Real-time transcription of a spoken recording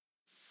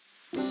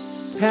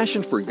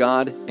passion for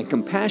God and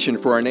compassion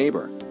for our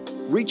neighbor,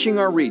 reaching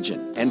our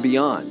region and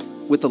beyond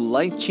with the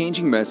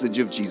life-changing message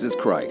of Jesus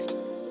Christ.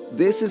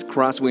 This is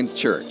Crosswinds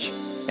Church.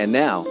 And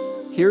now,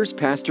 here's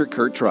Pastor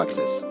Kurt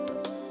Truxas.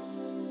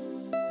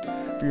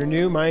 If you're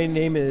new, my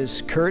name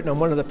is Kurt, and I'm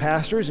one of the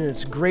pastors, and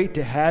it's great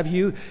to have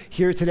you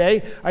here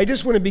today. I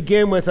just want to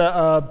begin with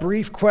a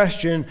brief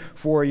question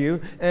for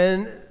you,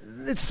 and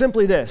it's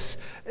simply this.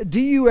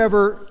 Do you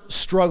ever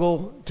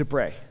struggle to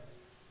pray?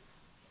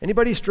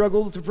 Anybody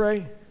struggle to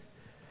pray?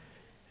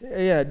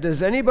 Yeah,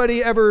 does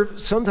anybody ever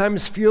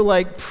sometimes feel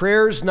like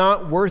prayer's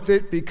not worth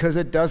it because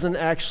it doesn't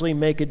actually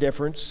make a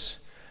difference?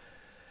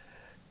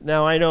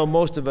 Now, I know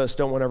most of us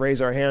don't want to raise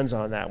our hands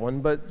on that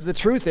one, but the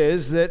truth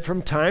is that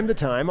from time to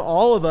time,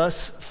 all of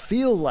us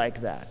feel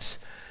like that.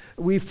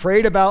 We've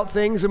prayed about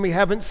things and we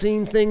haven't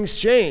seen things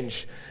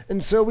change,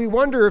 and so we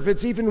wonder if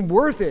it's even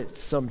worth it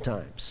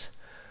sometimes.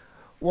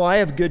 Well, I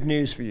have good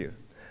news for you.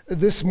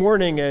 This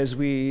morning, as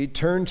we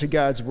turn to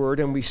God's Word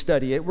and we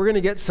study it, we're going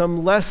to get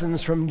some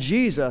lessons from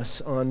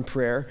Jesus on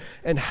prayer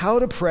and how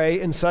to pray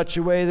in such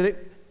a way that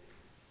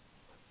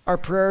our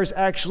prayers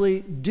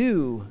actually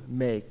do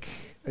make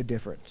a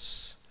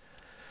difference.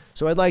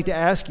 So I'd like to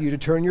ask you to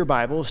turn your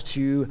Bibles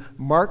to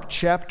Mark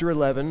chapter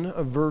 11,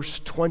 verse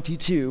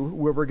 22,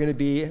 where we're going to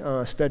be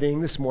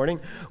studying this morning.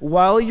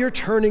 While you're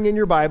turning in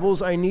your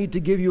Bibles, I need to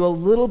give you a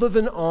little bit of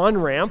an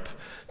on-ramp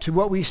to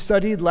what we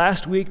studied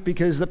last week,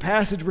 because the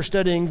passage we're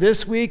studying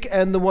this week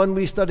and the one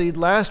we studied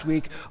last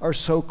week are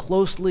so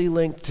closely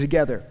linked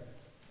together.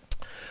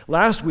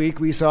 Last week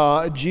we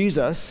saw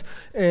Jesus,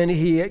 and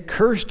he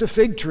cursed a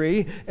fig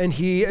tree, and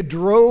he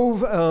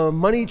drove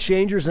money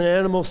changers and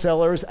animal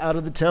sellers out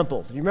of the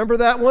temple. Do you remember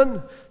that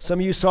one? Some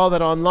of you saw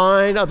that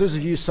online. Others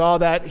of you saw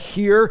that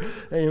here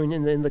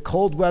in the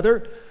cold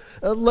weather.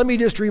 Let me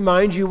just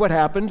remind you what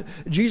happened.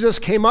 Jesus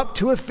came up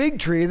to a fig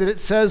tree that it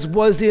says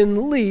was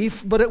in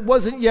leaf, but it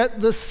wasn't yet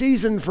the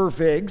season for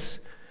figs.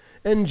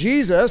 And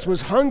Jesus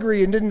was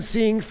hungry and didn't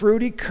see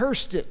fruit. He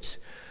cursed it.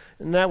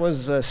 And that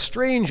was a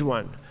strange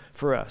one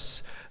for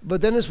us.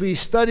 But then as we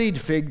studied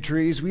fig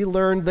trees, we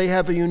learned they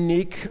have a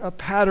unique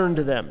pattern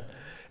to them.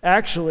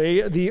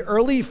 Actually, the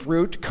early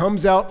fruit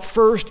comes out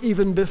first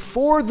even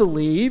before the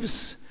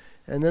leaves,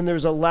 and then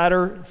there's a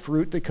latter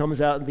fruit that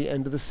comes out at the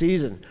end of the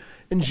season.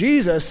 And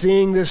Jesus,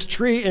 seeing this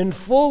tree in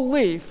full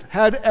leaf,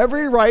 had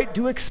every right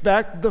to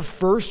expect the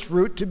first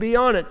fruit to be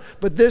on it.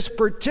 But this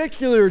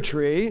particular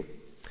tree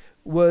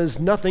was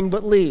nothing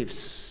but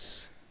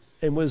leaves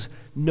and was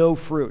no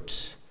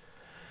fruit.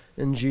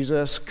 And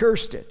Jesus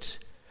cursed it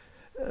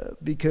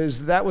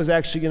because that was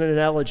actually an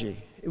analogy.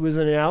 It was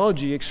an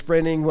analogy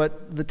explaining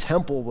what the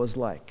temple was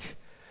like.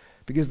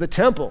 Because the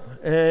temple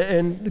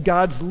and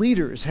God's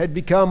leaders had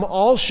become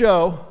all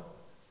show,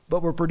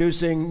 but were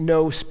producing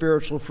no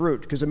spiritual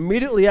fruit. Because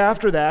immediately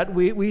after that,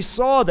 we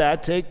saw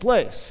that take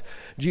place.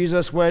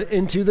 Jesus went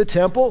into the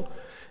temple,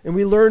 and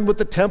we learned what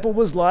the temple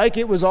was like.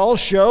 It was all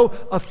show,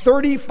 a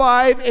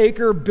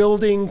 35-acre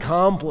building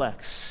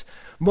complex,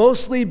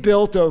 mostly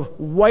built of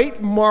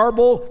white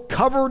marble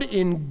covered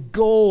in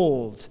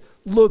gold.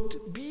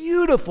 Looked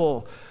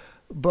beautiful,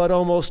 but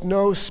almost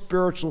no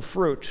spiritual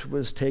fruit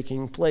was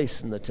taking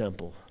place in the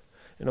temple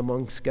and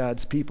amongst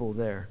God's people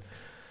there.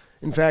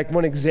 In fact,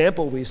 one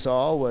example we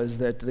saw was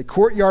that the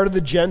courtyard of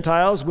the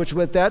Gentiles, which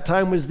at that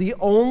time was the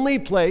only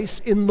place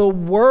in the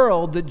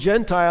world that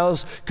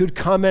Gentiles could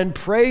come and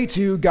pray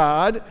to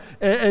God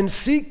and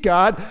seek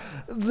God,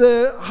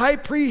 the high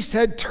priest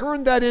had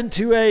turned that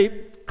into a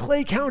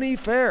Clay County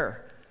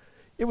fair.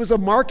 It was a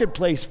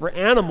marketplace for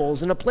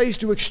animals and a place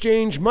to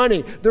exchange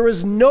money. There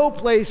was no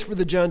place for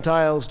the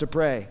Gentiles to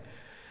pray.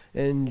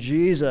 And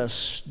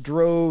Jesus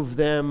drove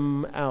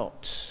them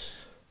out.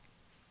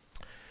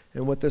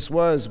 And what this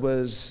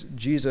was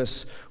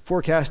Jesus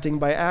forecasting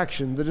by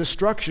action the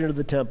destruction of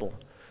the temple,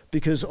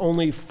 because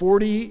only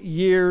 40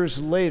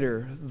 years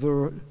later,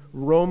 the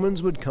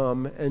Romans would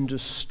come and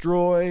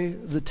destroy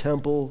the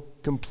temple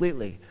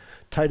completely.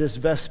 Titus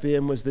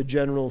Vespasian was the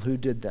general who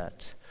did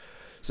that.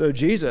 So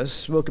Jesus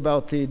spoke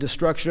about the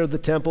destruction of the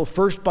temple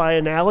first by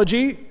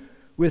analogy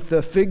with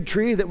the fig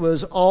tree that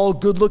was all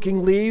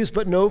good-looking leaves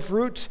but no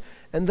fruit,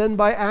 and then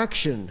by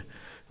action,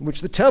 in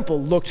which the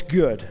temple looked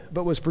good,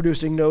 but was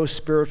producing no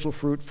spiritual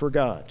fruit for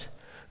God.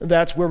 And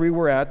that's where we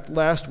were at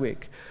last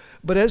week.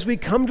 But as we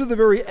come to the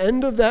very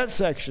end of that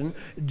section,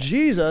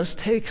 Jesus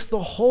takes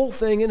the whole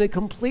thing in a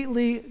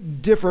completely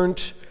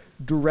different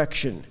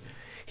direction.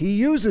 He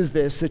uses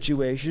this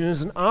situation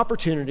as an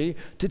opportunity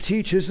to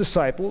teach his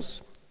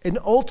disciples and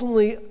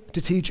ultimately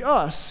to teach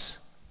us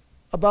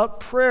about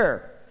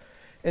prayer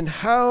and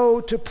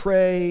how to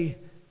pray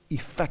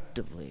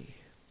effectively.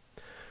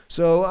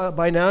 So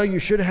by now you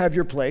should have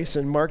your place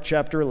in Mark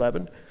chapter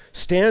 11.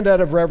 Stand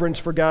out of reverence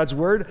for God's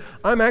word.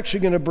 I'm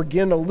actually going to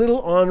begin a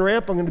little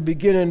on-ramp. I'm going to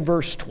begin in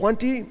verse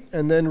 20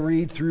 and then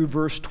read through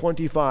verse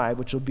 25,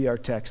 which will be our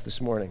text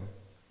this morning.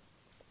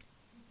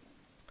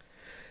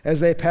 As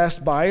they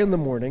passed by in the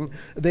morning,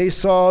 they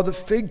saw the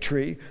fig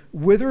tree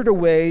withered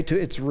away to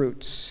its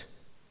roots.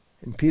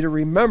 And Peter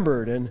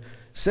remembered and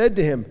said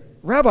to him,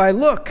 "Rabbi,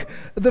 look,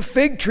 the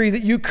fig tree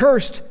that you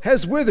cursed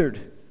has withered."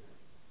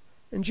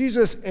 And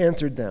Jesus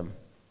answered them,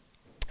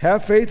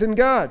 "Have faith in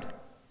God.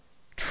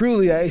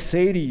 Truly I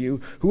say to you,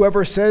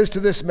 whoever says to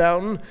this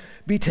mountain,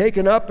 'Be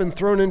taken up and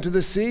thrown into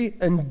the sea,'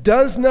 and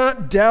does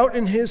not doubt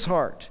in his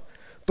heart,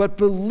 but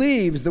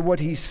believes that what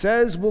he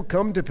says will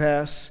come to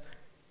pass,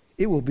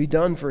 it will be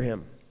done for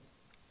him.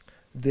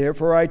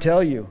 Therefore I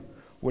tell you,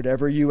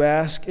 whatever you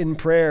ask in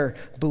prayer,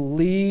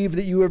 believe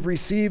that you have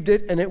received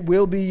it, and it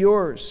will be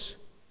yours.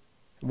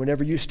 And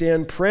whenever you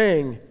stand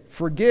praying,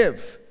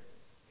 forgive.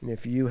 And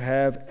if you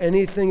have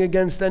anything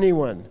against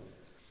anyone,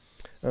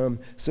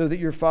 so that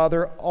your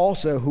Father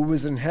also, who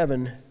is in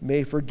heaven,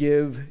 may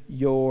forgive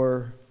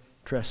your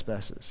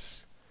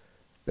trespasses."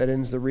 That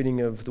ends the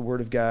reading of the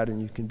Word of God,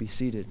 and you can be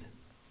seated.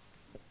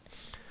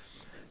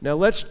 Now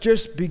let's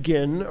just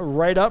begin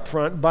right up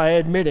front by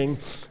admitting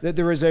that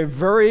there is a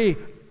very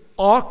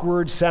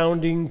awkward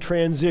sounding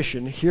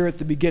transition here at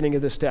the beginning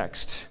of this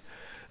text.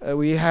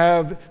 We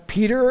have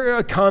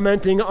Peter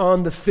commenting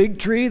on the fig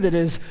tree that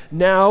is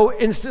now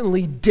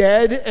instantly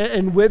dead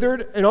and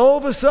withered, and all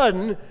of a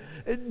sudden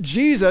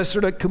Jesus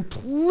sort of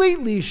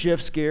completely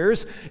shifts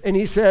gears and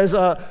he says,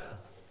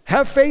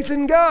 "Have faith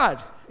in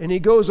God." And he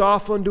goes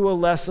off onto a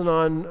lesson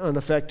on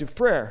effective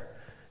prayer.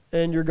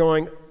 And you're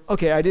going,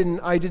 okay, I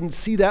didn't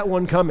see that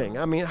one coming.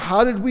 I mean,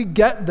 how did we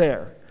get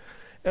there?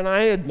 And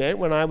I admit,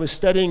 when I was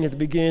studying at the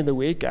beginning of the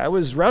week, I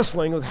was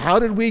wrestling with how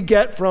did we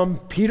get from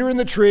Peter and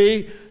the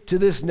tree to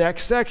this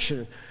next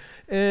section.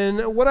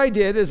 And what I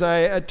did is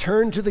I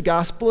turned to the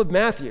Gospel of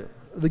Matthew.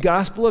 The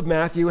Gospel of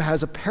Matthew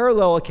has a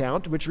parallel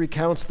account which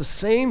recounts the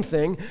same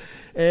thing.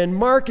 And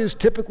Mark is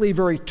typically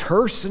very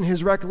terse in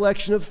his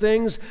recollection of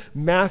things.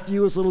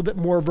 Matthew is a little bit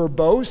more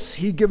verbose.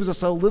 He gives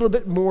us a little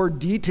bit more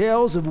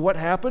details of what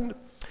happened.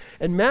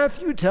 And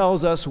Matthew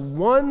tells us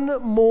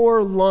one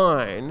more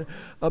line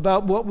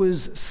about what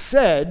was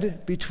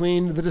said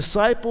between the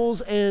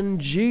disciples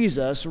and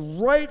Jesus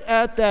right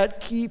at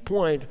that key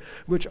point,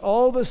 which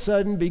all of a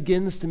sudden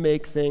begins to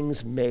make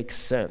things make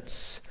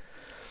sense.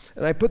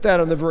 And I put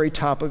that on the very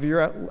top of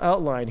your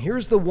outline.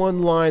 Here's the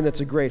one line that's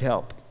a great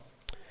help.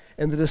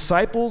 "And the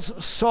disciples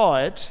saw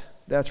it,"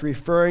 that's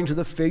referring to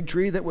the fig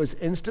tree that was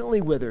instantly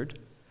withered,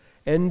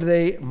 "and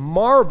they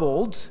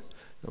marveled."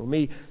 Let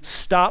me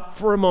stop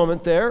for a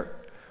moment there.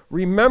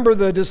 Remember,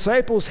 the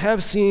disciples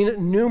have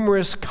seen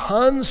numerous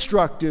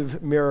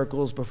constructive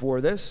miracles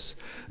before this.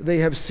 They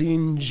have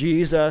seen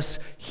Jesus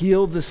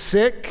heal the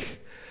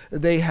sick.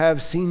 They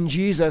have seen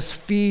Jesus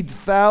feed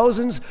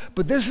thousands.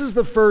 But this is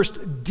the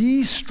first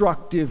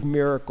destructive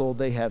miracle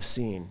they have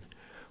seen,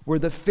 where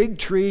the fig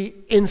tree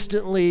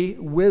instantly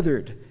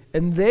withered.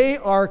 And they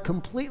are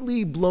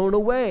completely blown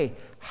away.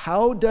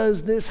 How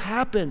does this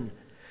happen?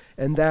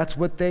 And that's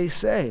what they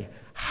say.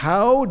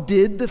 How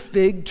did the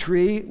fig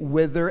tree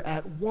wither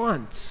at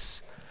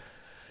once?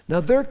 Now,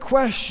 their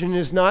question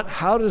is not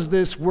how does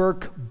this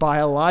work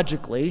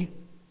biologically,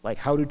 like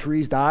how do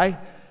trees die?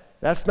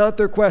 That's not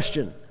their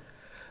question.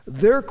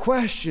 Their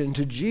question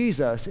to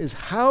Jesus is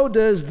how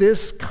does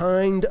this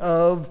kind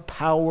of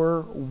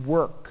power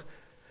work?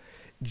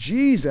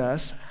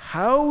 Jesus,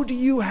 how do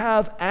you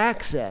have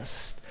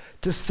access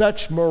to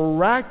such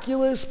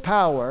miraculous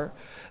power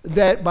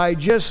that by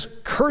just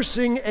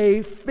cursing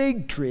a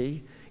fig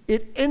tree,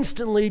 it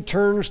instantly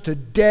turns to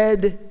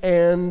dead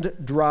and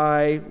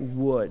dry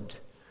wood?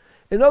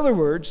 In other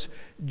words,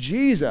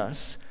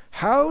 Jesus,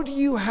 how do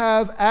you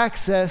have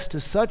access to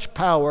such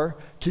power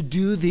to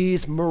do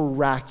these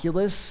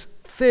miraculous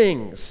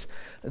things?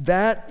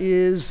 That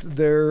is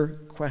their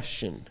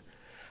question.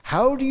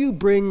 How do you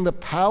bring the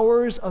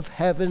powers of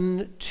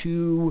heaven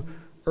to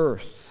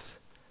earth?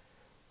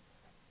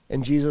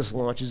 And Jesus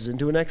launches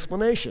into an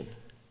explanation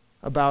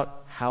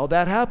about how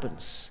that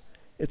happens.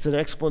 It's an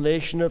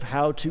explanation of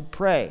how to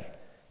pray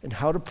and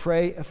how to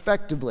pray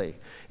effectively.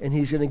 And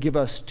he's going to give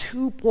us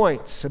 2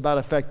 points about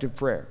effective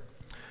prayer.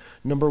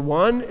 Number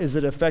 1 is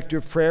that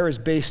effective prayer is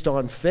based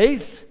on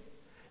faith.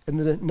 And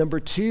then number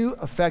 2,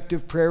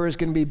 effective prayer is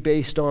going to be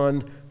based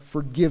on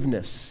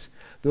forgiveness.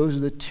 Those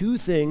are the 2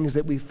 things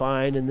that we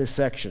find in this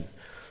section.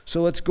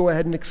 So let's go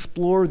ahead and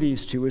explore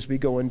these 2 as we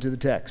go into the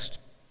text.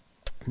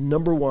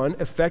 Number 1,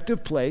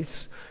 effective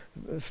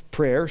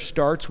prayer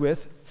starts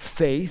with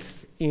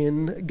faith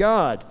in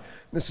God.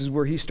 This is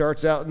where he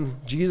starts out, and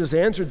Jesus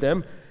answered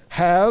them,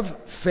 "Have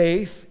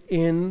faith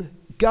in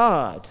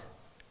God."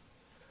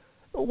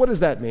 What does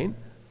that mean?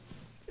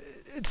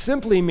 It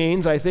simply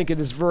means, I think it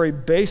is very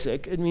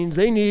basic, it means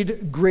they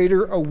need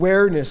greater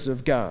awareness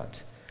of God.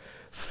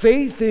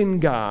 Faith in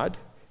God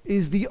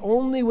is the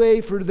only way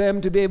for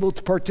them to be able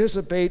to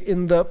participate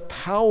in the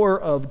power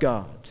of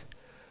God.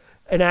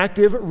 An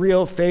active,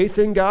 real faith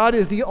in God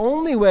is the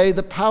only way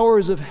the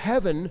powers of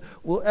heaven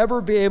will ever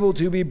be able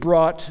to be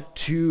brought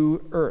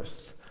to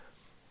earth.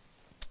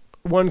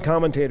 One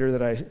commentator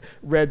that I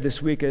read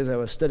this week as I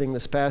was studying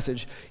this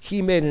passage,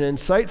 he made an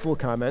insightful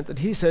comment that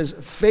he says,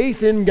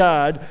 faith in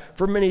God,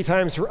 for many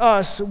times for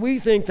us, we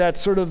think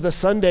that's sort of the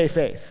Sunday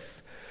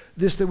faith.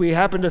 This that we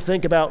happen to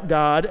think about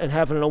God and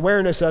have an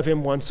awareness of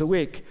him once a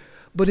week.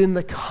 But in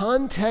the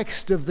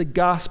context of the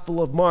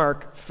Gospel of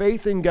Mark,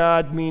 faith in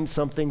God means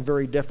something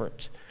very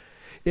different.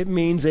 It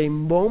means a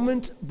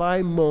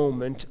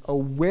moment-by-moment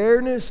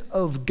awareness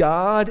of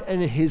God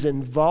and his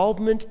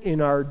involvement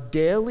in our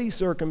daily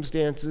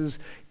circumstances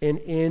and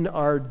in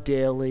our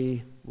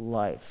daily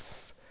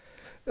life.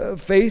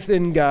 Faith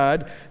in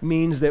God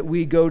means that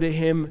we go to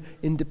him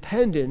in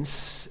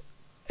dependence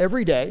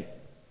every day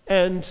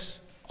and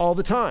all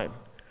the time,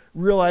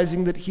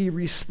 realizing that he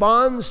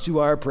responds to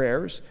our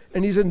prayers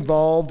and he's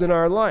involved in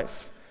our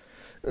life.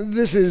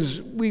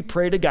 We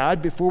pray to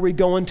God before we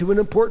go into an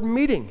important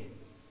meeting,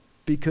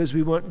 because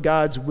we want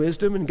God's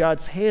wisdom and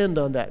God's hand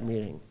on that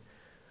meeting.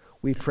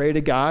 We pray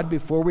to God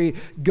before we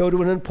go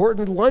to an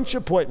important lunch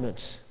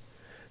appointment,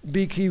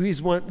 because we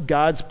want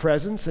God's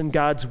presence and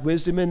God's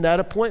wisdom in that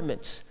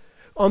appointment.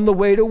 On the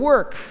way to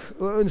work,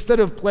 instead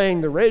of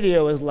playing the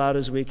radio as loud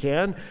as we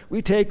can,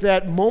 we take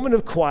that moment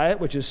of quiet,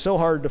 which is so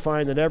hard to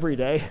find in every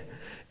day,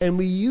 and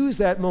we use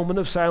that moment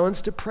of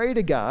silence to pray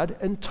to God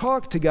and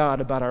talk to God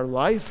about our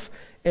life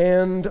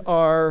and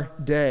our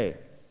day.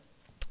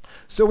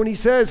 So when he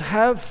says,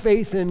 have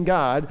faith in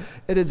God,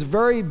 in its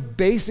very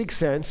basic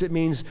sense, it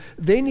means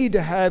they need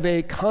to have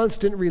a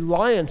constant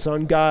reliance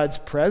on God's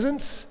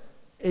presence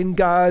and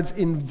God's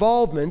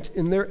involvement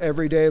in their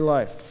everyday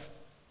life.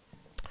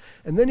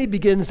 And then he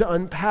begins to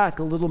unpack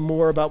a little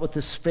more about what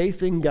this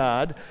faith in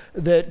God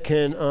that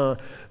can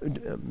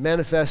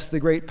manifest the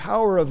great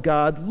power of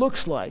God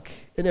looks like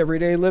in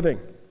everyday living.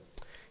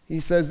 He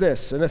says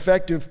this: an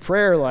effective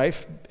prayer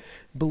life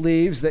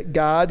believes that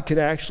God can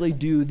actually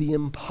do the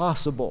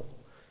impossible.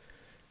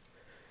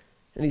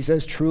 And he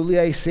says, truly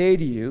I say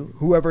to you,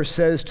 whoever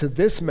says to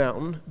this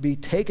mountain, be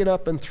taken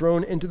up and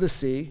thrown into the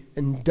sea,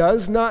 and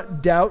does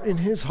not doubt in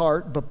his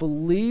heart, but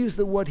believes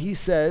that what he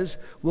says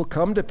will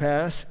come to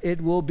pass, it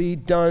will be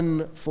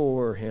done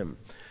for him.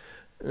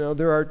 Now,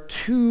 there are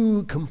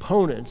two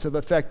components of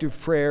effective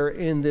prayer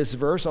in this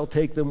verse. I'll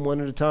take them one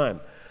at a time.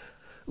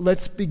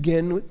 Let's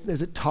begin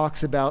as it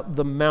talks about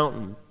the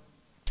mountain.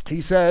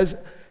 He says,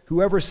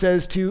 whoever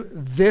says to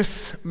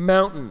this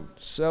mountain.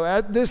 So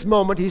at this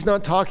moment, he's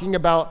not talking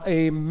about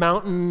a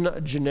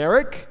mountain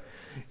generic.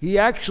 He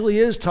actually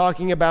is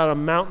talking about a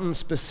mountain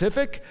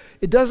specific.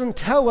 It doesn't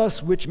tell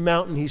us which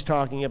mountain he's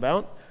talking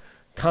about.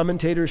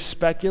 Commentators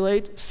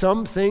speculate.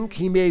 Some think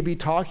he may be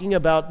talking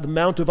about the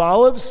Mount of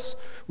Olives,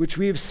 which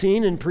we have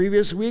seen in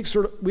previous weeks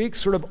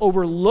sort of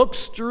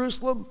overlooks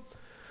Jerusalem.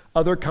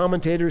 Other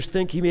commentators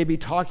think he may be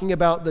talking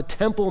about the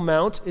Temple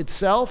Mount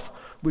itself,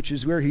 which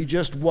is where he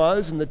just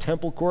was in the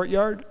temple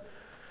courtyard.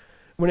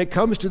 When it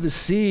comes to the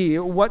sea,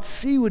 what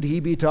sea would he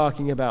be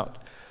talking about?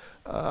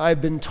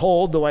 I've been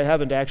told, though I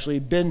haven't actually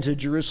been to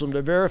Jerusalem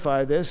to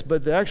verify this,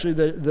 but actually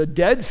the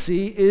Dead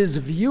Sea is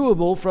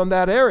viewable from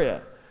that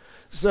area.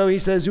 So he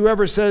says,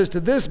 whoever says to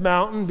this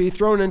mountain, be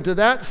thrown into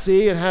that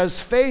sea, and has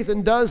faith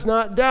and does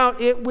not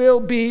doubt, it will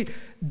be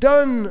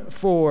done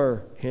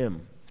for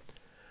him.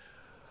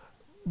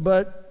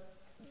 But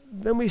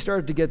then we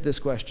started to get this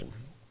question.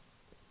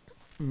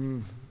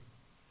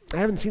 I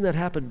haven't seen that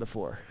happen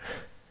before.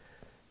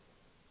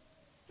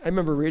 I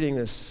remember reading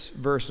this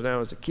verse when I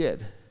was a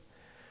kid.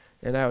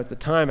 And at the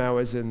time, I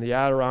was in the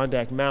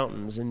Adirondack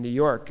Mountains in New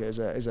York as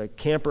a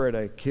camper at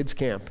a kids'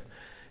 camp.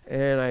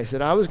 And I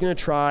said I was going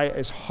to try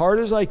as hard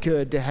as I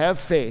could to have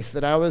faith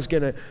that I was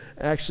going to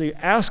actually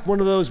ask one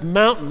of those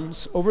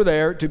mountains over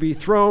there to be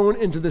thrown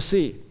into the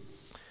sea.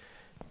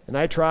 And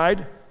I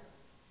tried.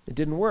 It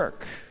didn't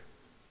work.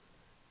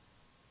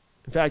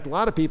 In fact, a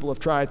lot of people have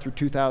tried through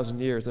 2,000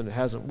 years and it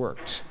hasn't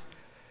worked.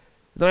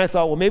 Then I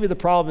thought, well, maybe the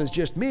problem is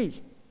just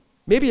me.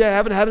 Maybe I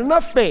haven't had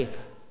enough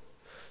faith.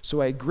 So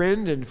I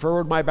grinned and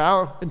furrowed my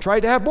brow and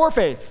tried to have more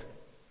faith.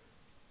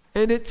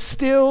 And it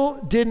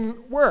still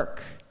didn't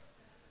work.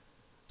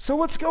 So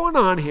what's going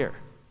on here?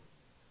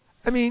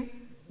 I mean,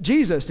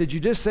 Jesus, did you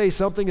just say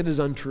something that is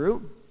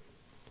untrue?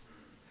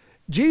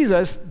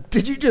 Jesus,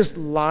 did you just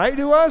lie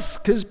to us?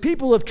 Because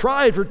people have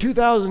tried for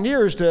 2,000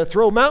 years to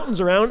throw mountains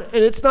around,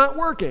 and it's not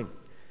working.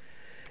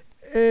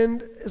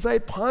 And as I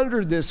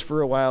pondered this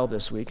for a while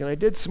this week, and I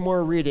did some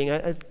more reading,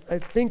 I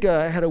think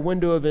I had a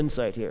window of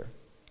insight here.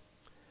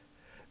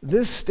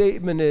 This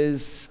statement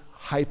is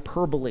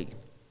hyperbole.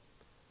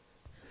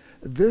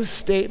 This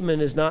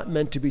statement is not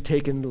meant to be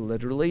taken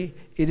literally.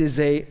 It is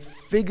a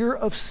figure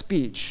of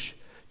speech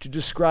to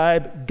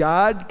describe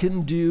God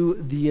can do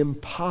the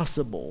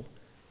impossible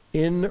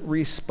in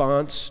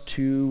response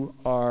to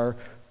our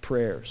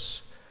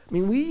prayers. I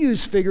mean, we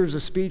use figures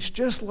of speech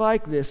just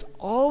like this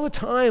all the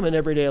time in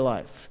everyday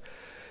life.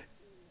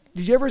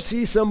 Did you ever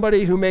see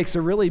somebody who makes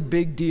a really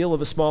big deal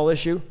of a small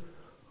issue?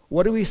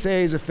 What do we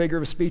say as a figure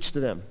of speech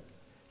to them?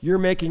 You're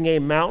making a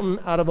mountain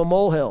out of a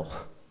molehill.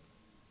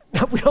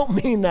 Now, we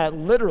don't mean that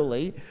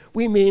literally.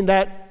 We mean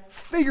that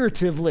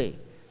figuratively.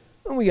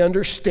 And we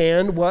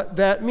understand what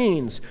that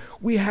means.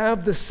 We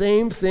have the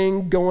same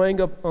thing going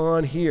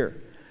on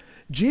here.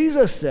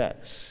 Jesus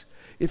says,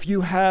 if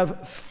you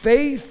have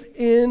faith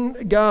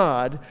in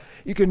God,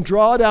 You can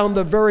draw down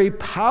the very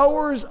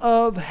powers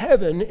of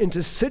heaven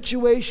into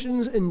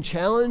situations and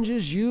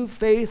challenges you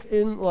face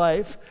in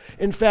life.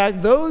 In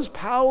fact, those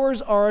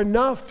powers are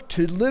enough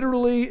to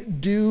literally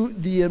do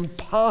the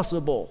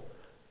impossible,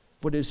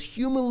 what is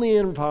humanly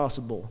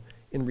impossible,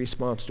 in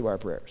response to our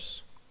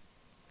prayers.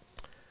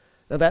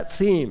 Now, that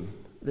theme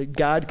that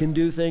God can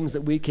do things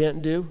that we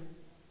can't do,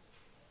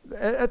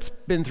 that's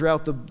been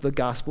throughout the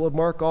Gospel of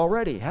Mark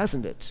already,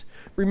 hasn't it?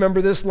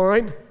 Remember this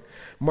line?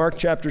 Mark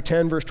chapter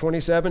 10, verse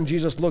 27,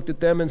 Jesus looked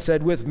at them and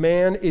said, "With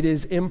man it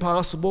is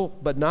impossible,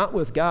 but not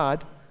with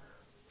God,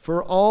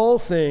 for all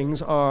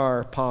things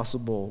are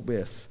possible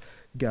with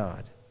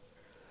God."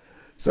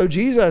 So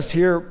Jesus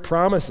here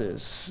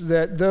promises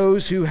that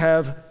those who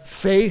have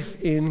faith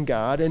in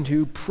God and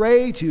who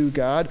pray to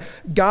God,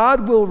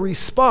 God will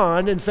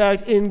respond. In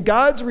fact, in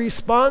God's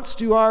response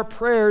to our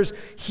prayers,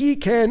 he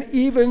can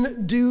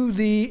even do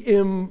the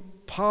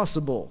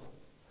impossible.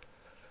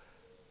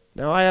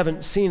 Now, I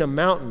haven't seen a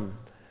mountain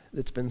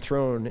that's been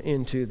thrown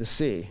into the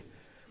sea,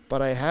 but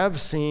I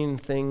have seen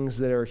things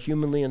that are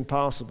humanly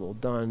impossible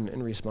done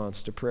in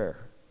response to prayer.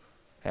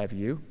 Have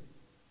you?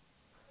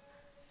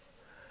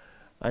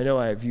 I know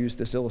I've used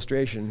this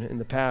illustration in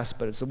the past,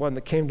 but it's the one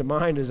that came to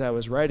mind as I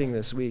was writing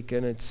this week,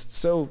 and it's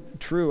so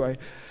true.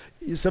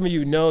 Some of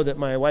you know that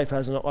my wife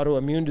has an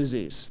autoimmune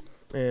disease,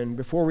 and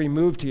before we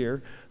moved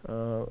here,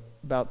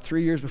 about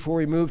 3 years before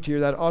we moved here,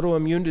 that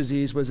autoimmune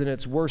disease was in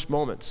its worst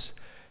moments.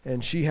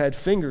 And she had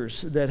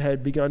fingers that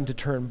had begun to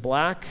turn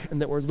black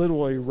and that were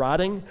literally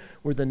rotting,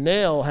 where the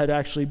nail had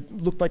actually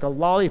looked like a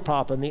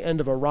lollipop on the end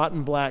of a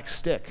rotten black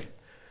stick.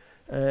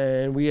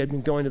 And we had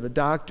been going to the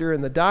doctor,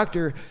 and the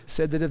doctor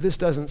said that if this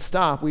doesn't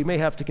stop, we may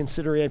have to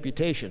consider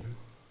amputation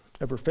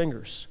of her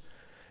fingers.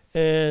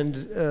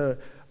 And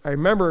I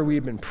remember we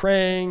had been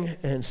praying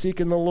and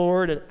seeking the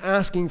Lord and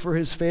asking for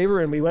his favor,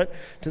 and we went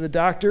to the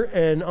doctor,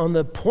 and on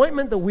the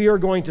appointment that we are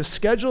going to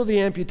schedule the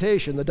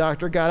amputation, the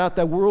doctor got out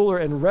that ruler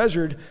and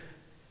measured.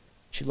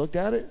 She looked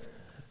at it,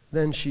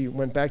 then she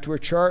went back to her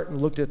chart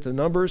and looked at the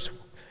numbers,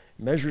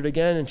 measured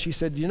again, and she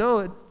said,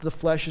 the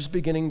flesh is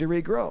beginning to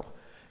regrow.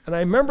 And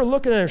I remember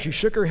looking at her, she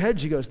shook her head,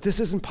 she goes, "This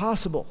isn't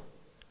possible.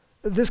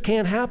 This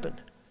can't happen."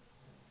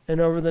 And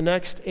over the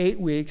next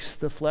 8 weeks,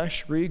 the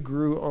flesh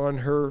regrew on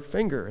her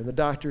finger. And the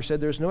doctor said,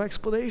 "There's no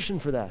explanation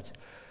for that."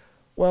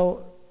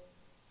 Well,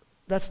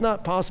 that's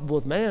not possible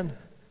with man,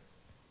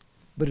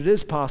 but it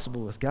is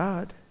possible with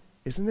God,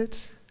 isn't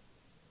it?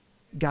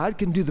 God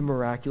can do the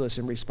miraculous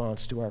in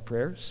response to our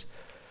prayers.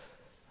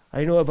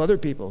 I know of other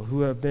people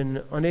who have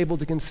been unable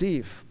to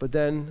conceive, but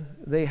then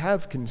they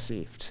have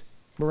conceived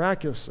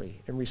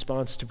miraculously in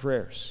response to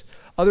prayers.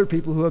 Other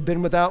people who have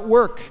been without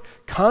work,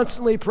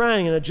 constantly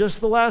praying, and at just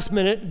the last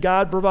minute,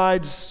 God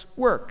provides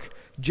work,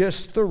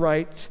 just the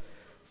right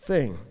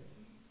thing.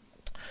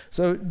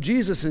 So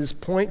Jesus'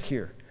 point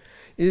here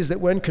is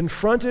that when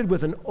confronted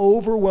with an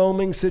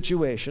overwhelming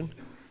situation,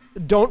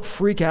 don't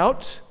freak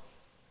out.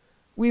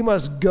 We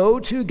must go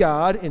to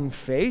God in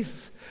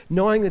faith,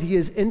 knowing that he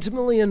is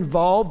intimately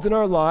involved in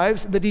our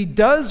lives, that he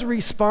does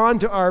respond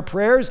to our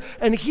prayers,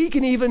 and he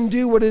can even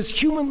do what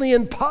is humanly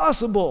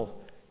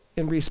impossible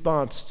in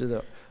response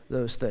to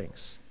those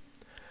things.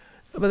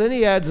 But then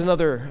he adds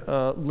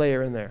another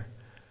layer in there.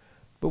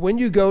 But when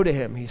you go to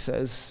him, he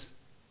says,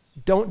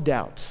 don't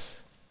doubt.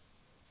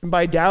 And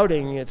by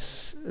doubting,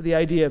 it's the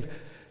idea of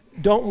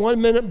don't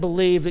 1 minute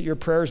believe that your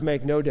prayers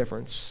make no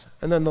difference,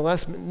 and then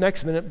the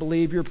next minute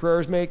believe your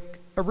prayers make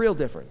a real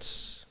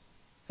difference.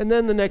 And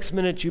then the next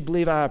minute you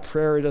believe,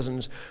 prayer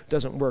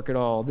doesn't work at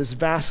all. This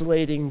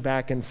vacillating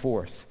back and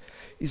forth.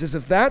 He says,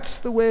 if that's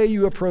the way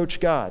you approach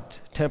God,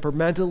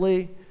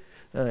 temperamentally,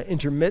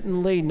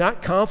 intermittently,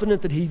 not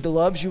confident that he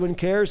loves you and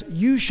cares,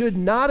 you should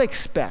not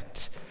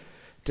expect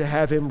to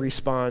have him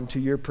respond to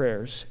your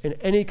prayers in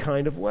any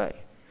kind of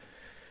way.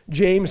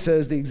 James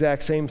says the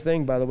exact same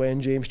thing, by the way, in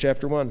James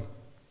chapter 1.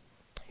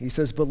 He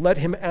says, but let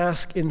him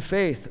ask in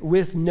faith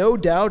with no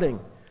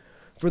doubting.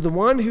 For the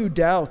one who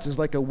doubts is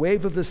like a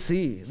wave of the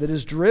sea that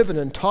is driven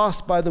and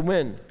tossed by the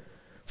wind.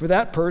 For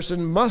that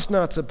person must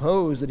not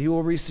suppose that he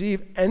will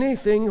receive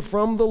anything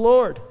from the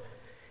Lord.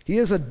 He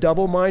is a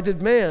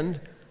double-minded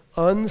man,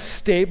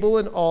 unstable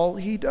in all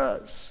he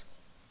does.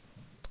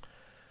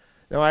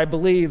 Now, I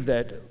believe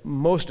that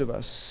most of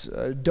us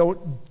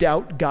don't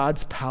doubt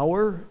God's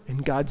power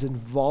and God's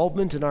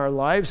involvement in our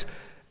lives.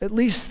 At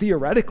least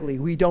theoretically,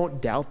 we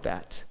don't doubt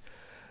that.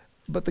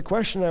 But the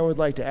question I would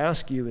like to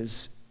ask you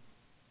is,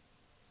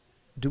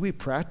 do we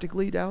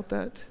practically doubt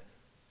that?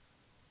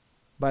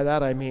 By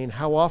that I mean,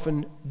 how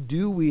often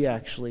do we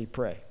actually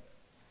pray?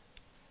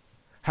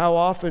 How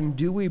often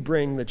do we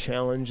bring the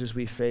challenges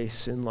we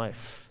face in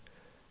life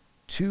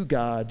to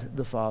God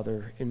the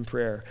Father in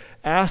prayer,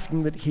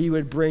 asking that he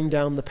would bring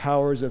down the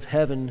powers of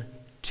heaven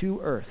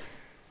to earth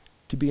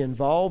to be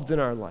involved in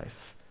our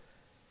life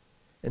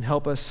and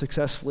help us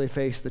successfully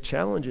face the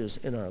challenges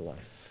in our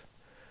life?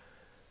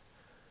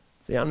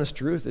 The honest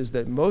truth is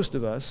that most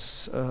of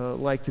us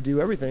like to do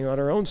everything on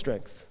our own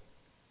strength,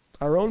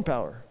 our own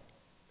power,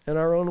 and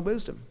our own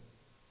wisdom.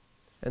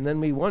 And then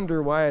we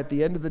wonder why at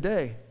the end of the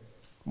day,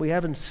 We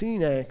haven't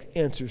seen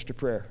answers to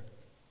prayer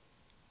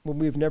when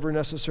we've never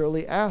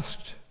necessarily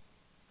asked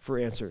for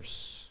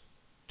answers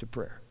to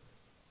prayer.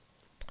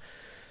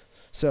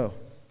 So,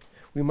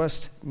 we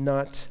must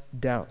not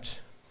doubt.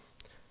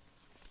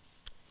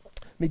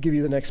 Let me give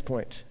you the next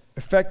point.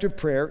 Effective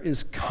prayer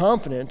is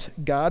confident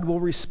God will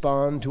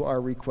respond to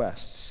our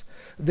requests.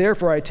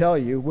 Therefore, I tell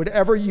you,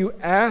 whatever you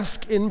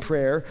ask in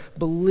prayer,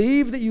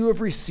 believe that you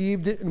have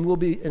received it and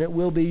it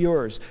will be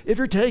yours. If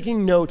you're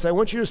taking notes, I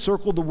want you to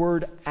circle the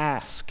word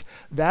ask.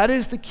 That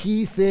is the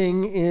key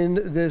thing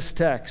in this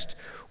text.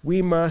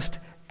 We must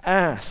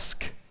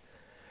ask.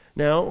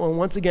 Now,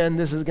 once again,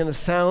 this is going to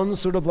sound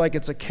sort of like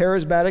it's a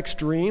charismatic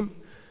stream.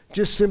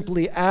 Just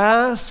simply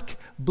ask,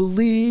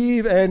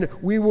 believe, and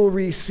we will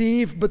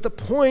receive. But the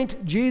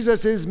point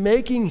Jesus is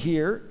making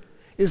here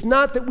is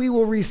not that we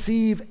will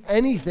receive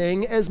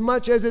anything as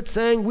much as it's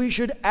saying we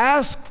should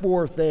ask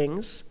for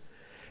things.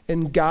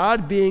 And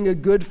God, being a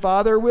good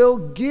Father, will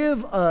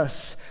give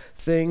us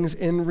things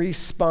in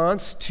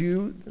response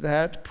to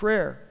that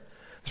prayer.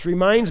 This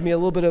reminds me a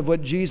little bit of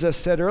what Jesus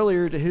said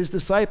earlier to his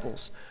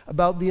disciples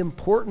about the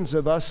importance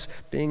of us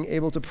being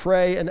able to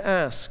pray and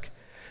ask.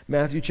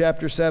 Matthew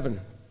chapter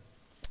 7.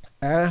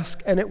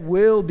 Ask and it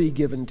will be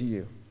given to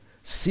you.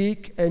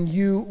 Seek and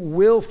you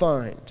will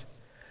find.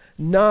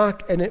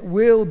 Knock and it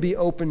will be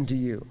opened to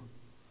you.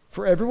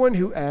 For everyone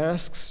who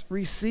asks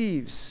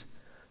receives.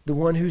 The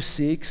one who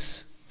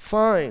seeks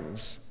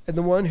finds. And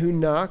the one who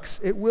knocks,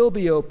 it will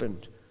be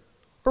opened.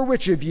 Or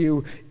which of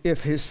you,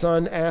 if his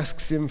son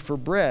asks him for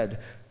bread,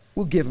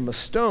 will give him a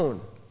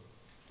stone?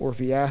 Or if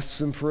he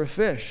asks him for a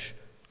fish,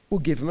 will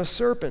give him a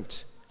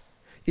serpent?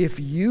 If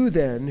you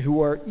then,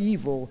 who are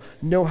evil,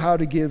 know how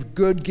to give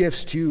good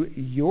gifts to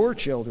your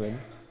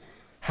children,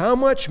 how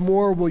much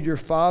more will your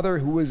Father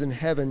who is in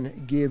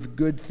heaven give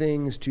good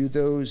things to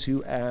those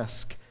who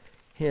ask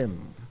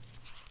him?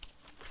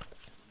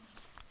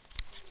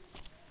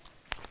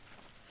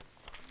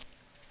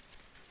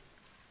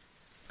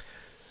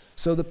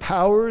 So the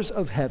powers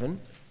of heaven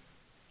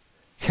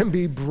can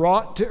be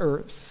brought to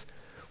earth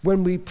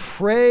when we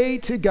pray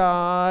to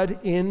God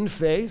in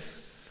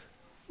faith,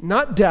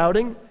 not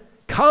doubting,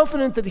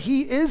 confident that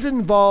he is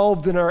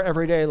involved in our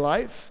everyday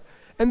life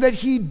and that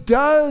he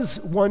does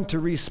want to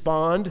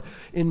respond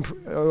in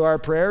our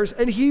prayers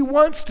and he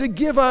wants to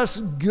give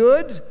us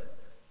good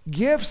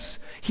gifts.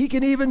 He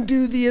can even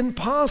do the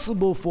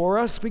impossible for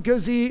us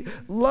because he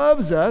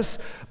loves us.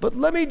 But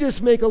let me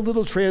just make a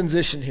little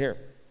transition here.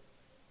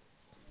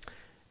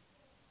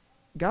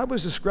 God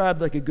was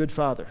described like a good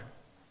father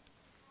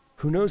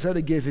who knows how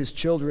to give his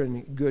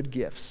children good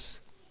gifts.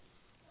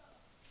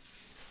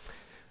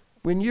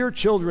 When your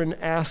children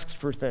asked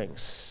for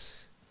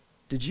things,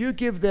 did you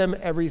give them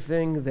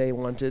everything they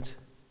wanted?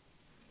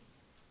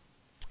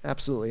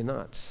 Absolutely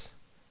not.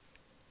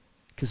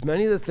 Because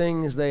many of the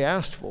things they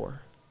asked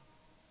for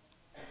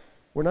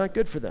were not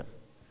good for them.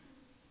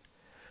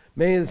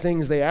 Many of the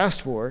things they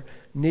asked for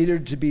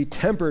needed to be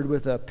tempered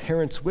with a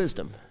parent's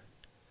wisdom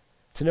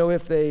to know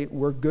if they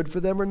were good for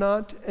them or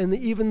not, and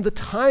even the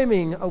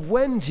timing of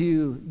when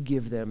to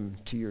give them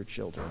to your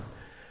children.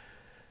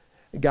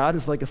 God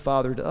is like a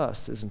father to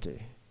us, isn't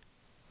he?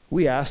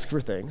 We ask for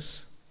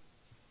things,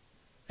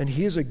 and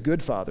he is a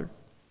good father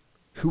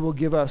who will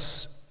give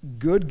us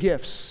good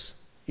gifts,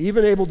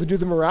 even able to do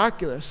the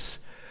miraculous,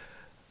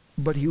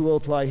 but he will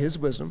apply his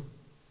wisdom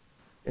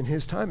and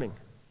his timing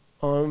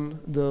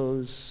on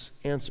those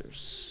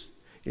answers,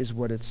 is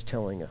what it's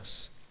telling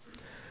us.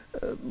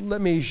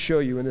 Let me show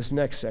you in this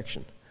next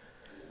section.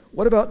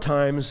 What about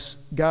times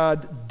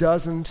God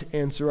doesn't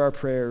answer our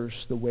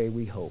prayers the way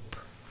we hope?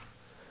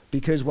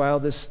 Because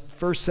while this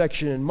first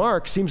section in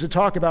Mark seems to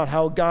talk about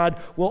how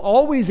God will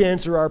always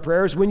answer our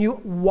prayers, when you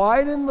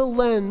widen the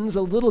lens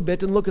a little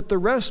bit and look at the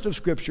rest of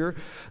Scripture,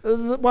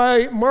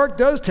 why Mark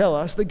does tell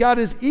us that God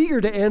is eager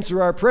to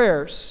answer our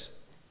prayers.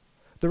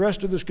 The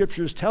rest of the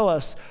Scriptures tell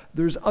us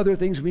there's other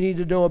things we need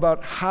to know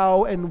about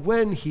how and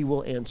when he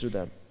will answer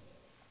them.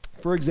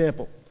 For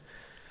example,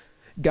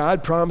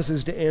 God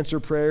promises to answer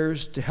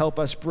prayers to help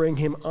us bring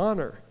him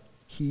honor.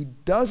 He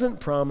doesn't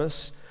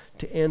promise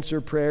to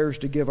answer prayers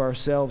to give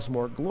ourselves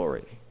more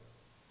glory.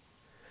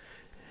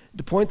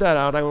 To point that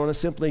out, I want to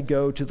simply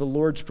go to the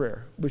Lord's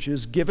Prayer, which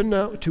is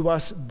given to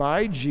us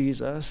by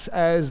Jesus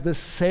as the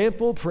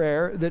sample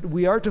prayer that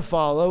we are to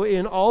follow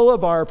in all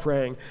of our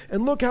praying.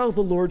 And look how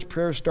the Lord's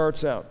Prayer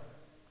starts out.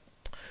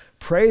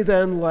 Pray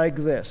then like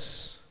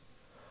this: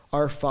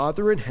 Our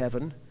Father in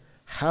heaven,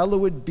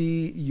 hallowed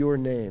be your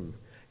name.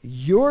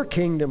 Your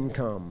kingdom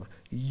come,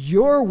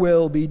 your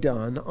will be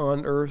done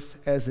on earth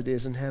as it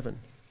is in heaven.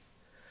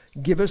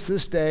 Give us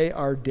this day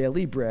our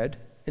daily bread,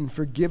 and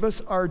forgive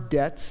us our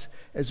debts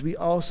as we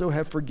also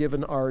have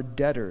forgiven our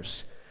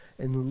debtors.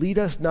 And lead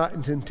us not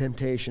into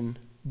temptation,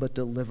 but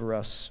deliver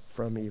us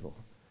from evil.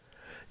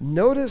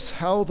 Notice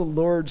how the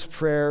Lord's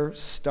Prayer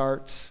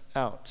starts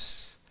out.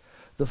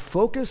 The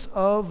focus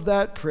of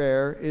that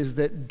prayer is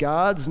that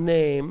God's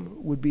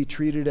name would be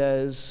treated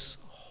as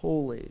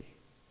holy,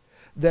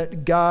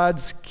 that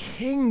God's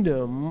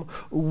kingdom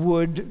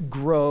would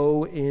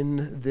grow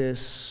in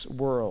this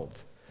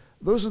world.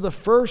 Those are the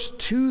first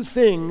two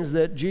things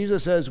that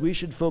Jesus says we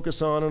should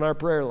focus on in our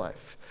prayer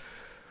life.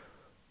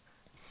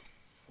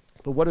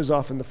 But what is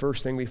often the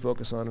first thing we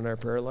focus on in our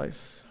prayer life?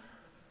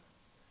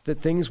 That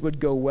things would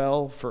go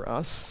well for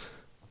us,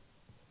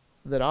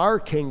 that our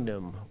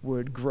kingdom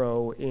would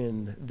grow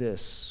in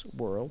this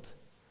world.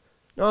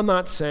 Now, I'm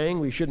not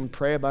saying we shouldn't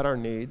pray about our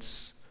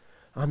needs.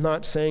 I'm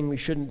not saying we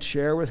shouldn't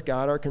share with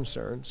God our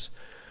concerns.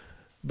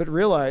 But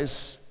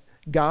realize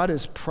God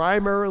is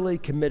primarily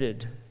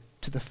committed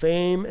to the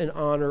fame and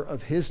honor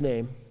of his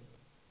name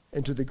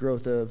and to the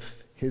growth of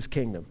his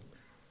kingdom,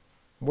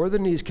 more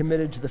than he's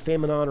committed to the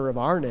fame and honor of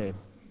our name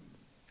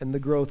and the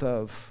growth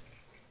of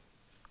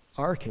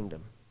our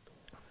kingdom.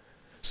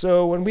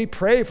 So when we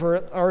pray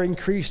for our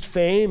increased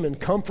fame and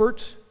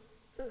comfort,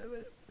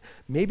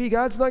 maybe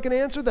God's not going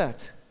to answer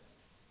that.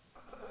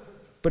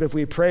 But if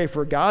we pray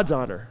for God's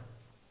honor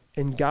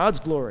and God's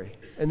glory,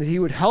 and that he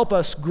would help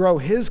us grow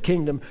his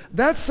kingdom,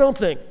 that's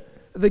something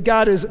that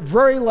God is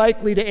very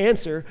likely to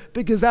answer,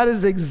 because that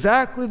is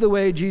exactly the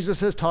way Jesus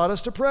has taught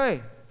us to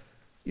pray.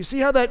 You see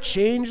how that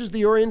changes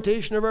the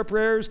orientation of our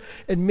prayers?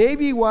 And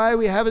maybe why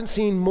we haven't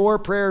seen more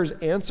prayers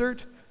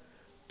answered?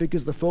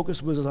 Because the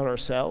focus was on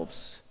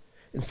ourselves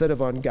instead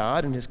of on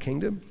God and his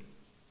kingdom.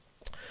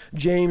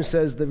 James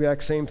says the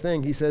exact same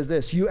thing. He says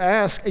this: you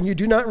ask and you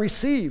do not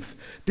receive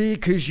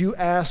because you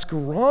ask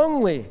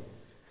wrongly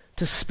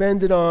to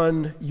spend it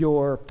on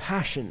your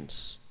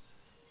passions.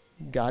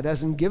 God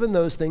hasn't given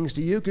those things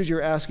to you because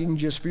you're asking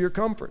just for your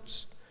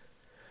comforts.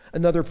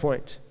 Another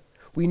point.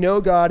 We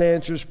know God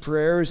answers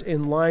prayers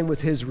in line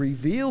with his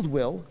revealed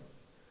will.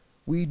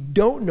 We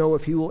don't know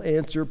if he will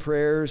answer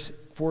prayers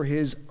for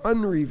his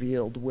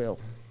unrevealed will.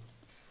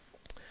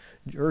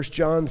 1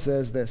 John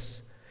says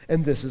this,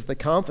 and this is the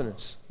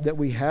confidence that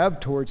we have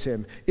towards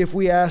him. If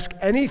we ask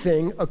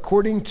anything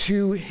according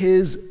to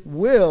his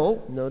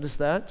will, notice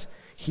that,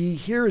 he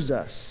hears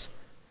us.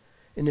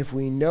 And if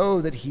we know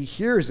that he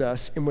hears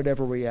us in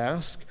whatever we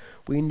ask,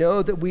 we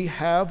know that we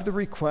have the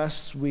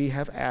requests we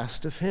have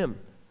asked of him.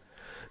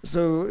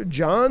 So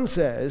John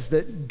says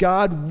that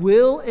God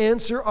will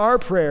answer our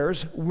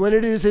prayers when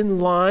it is in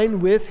line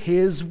with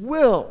his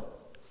will.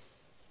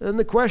 And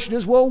the question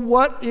is, well,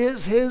 what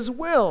is his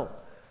will?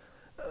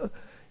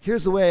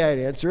 Here's the way I'd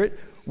answer it.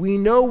 We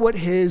know what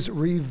his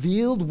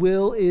revealed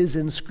will is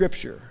in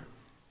Scripture.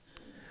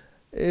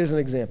 Here's an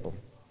example.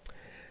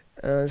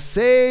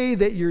 Say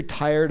that you're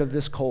tired of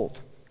this cold.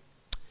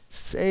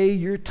 Say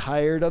you're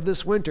tired of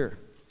this winter.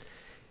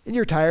 And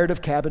you're tired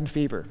of cabin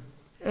fever.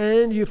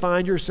 And you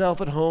find yourself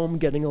at home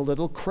getting a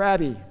little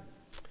crabby.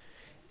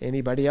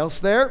 Anybody else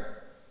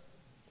there?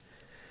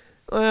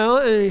 Well,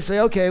 and you say,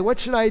 okay, what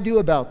should I do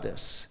about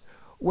this?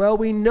 Well,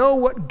 we know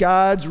what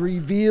God's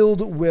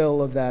revealed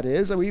will of that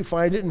is. We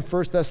find it in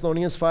 1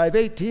 Thessalonians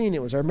 5:18.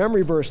 It was our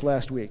memory verse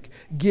last week.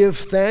 Give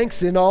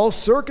thanks in all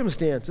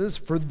circumstances,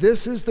 for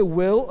this is the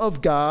will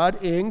of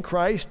God in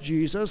Christ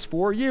Jesus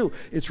for you.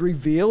 It's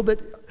revealed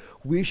that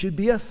we should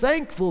be a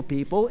thankful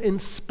people in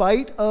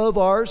spite of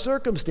our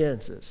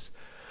circumstances.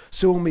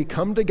 So when we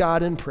come to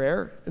God in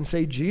prayer and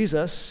say,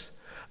 Jesus,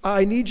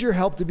 I need your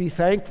help to be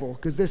thankful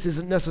because this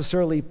isn't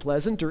necessarily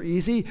pleasant or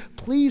easy.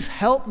 Please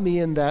help me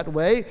in that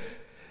way.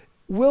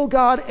 Will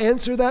God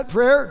answer that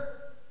prayer?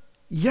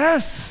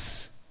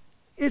 Yes.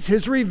 It's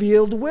his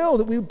revealed will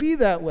that we be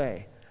that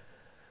way.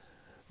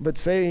 But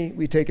say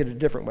we take it a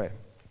different way.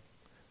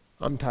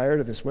 I'm tired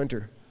of this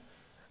winter.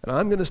 And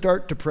I'm going to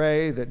start to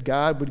pray that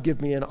God would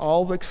give me an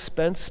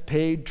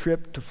all-expense-paid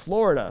trip to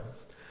Florida,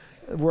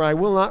 where I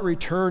will not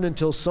return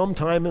until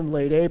sometime in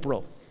late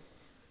April.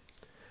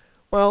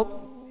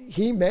 Well,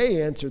 he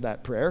may answer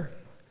that prayer,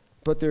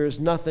 but there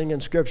is nothing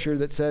in Scripture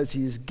that says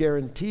he's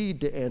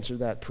guaranteed to answer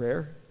that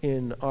prayer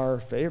in our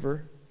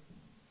favor.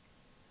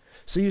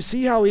 So you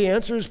see how he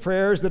answers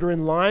prayers that are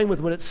in line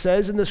with what it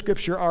says in the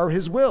Scripture are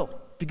his will,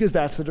 because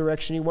that's the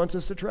direction he wants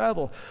us to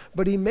travel.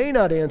 But he may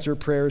not answer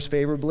prayers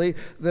favorably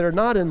that are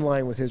not in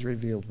line with his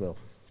revealed will.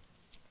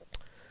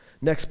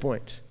 Next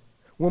point.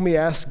 When we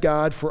ask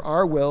God for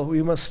our will,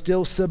 we must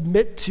still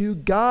submit to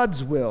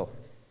God's will.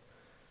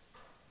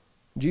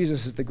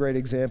 Jesus is the great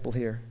example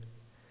here.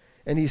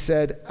 And he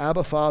said,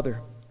 Abba,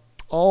 Father,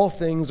 all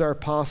things are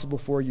possible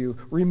for you.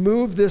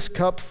 Remove this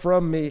cup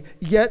from me,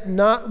 yet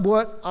not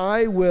what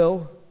I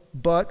will,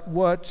 but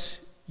what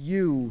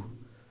you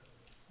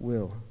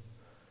will.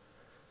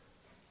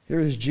 Here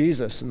is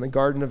Jesus in the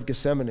Garden of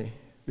Gethsemane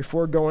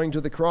before going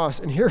to the cross.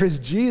 And here is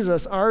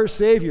Jesus, our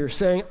Savior,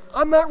 saying,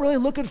 I'm not really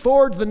looking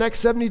forward to the next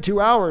 72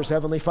 hours,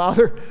 Heavenly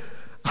Father.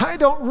 I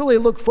don't really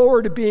look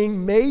forward to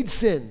being made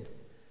sin,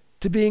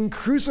 to being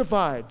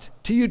crucified,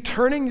 to you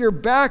turning your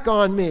back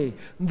on me,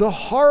 the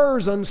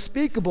horrors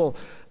unspeakable.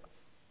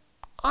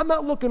 I'm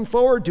not looking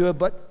forward to it,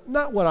 but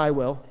not what I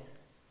will.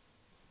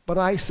 But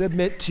I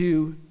submit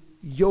to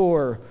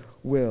your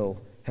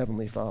will,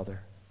 Heavenly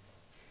Father.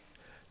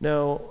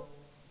 Now,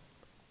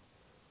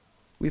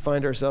 we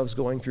find ourselves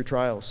going through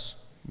trials.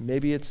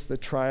 Maybe it's the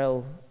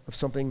trial of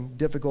something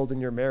difficult in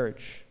your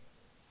marriage.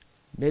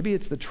 Maybe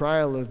it's the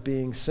trial of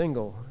being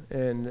single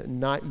and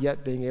not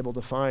yet being able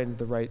to find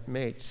the right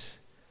mate.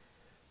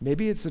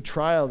 Maybe it's a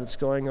trial that's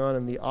going on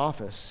in the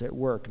office at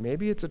work.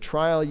 Maybe it's a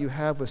trial you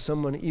have with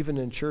someone even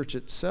in church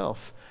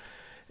itself.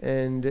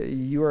 And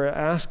you are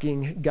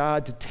asking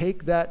God to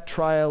take that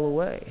trial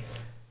away.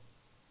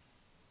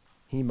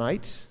 He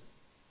might,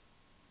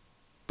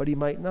 but he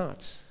might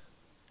not.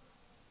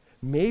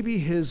 Maybe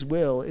his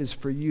will is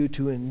for you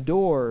to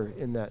endure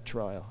in that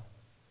trial,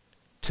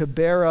 to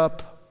bear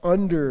up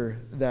under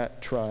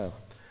that trial.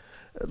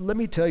 Let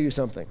me tell you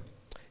something.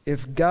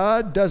 If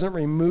God doesn't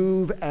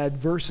remove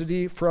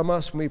adversity from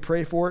us when we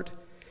pray for it,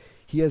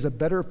 he has a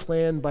better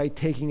plan by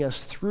taking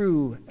us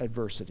through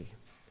adversity.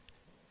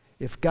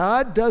 If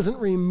God doesn't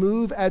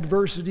remove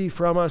adversity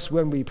from us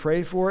when we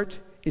pray for it,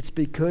 it's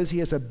because he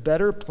has a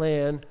better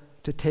plan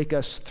to take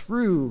us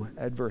through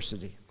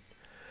adversity.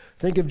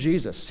 Think of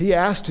Jesus. He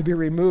asked to be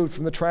removed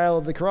from the trial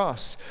of the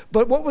cross.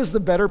 But what was the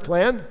better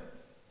plan?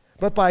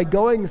 But by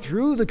going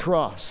through the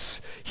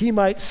cross, he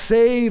might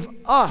save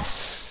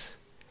us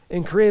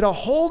and create a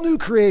whole new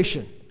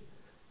creation.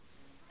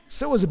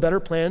 So it was a better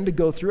plan to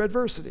go through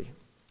adversity.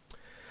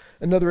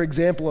 Another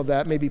example of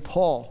that may be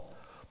Paul.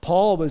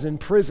 Paul was in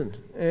prison.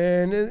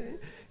 And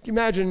you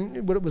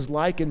imagine what it was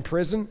like in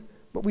prison.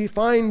 But we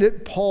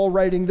find Paul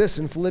writing this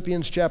in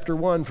Philippians chapter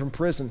 1 from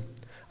prison.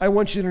 I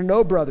want you to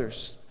know,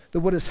 brothers,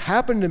 that what has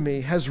happened to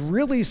me has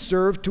really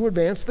served to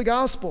advance the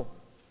gospel,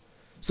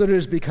 so that it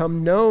has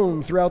become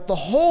known throughout the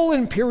whole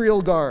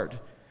imperial guard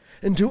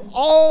and to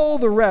all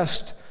the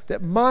rest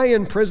that my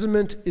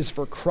imprisonment is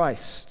for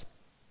Christ.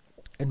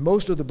 And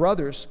most of the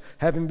brothers,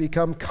 having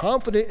become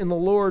confident in the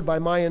Lord by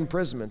my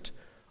imprisonment,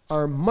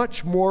 are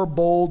much more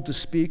bold to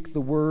speak the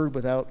word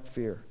without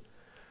fear.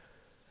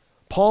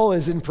 Paul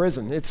is in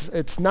prison.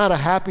 It's not a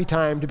happy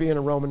time to be in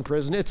a Roman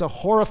prison. It's a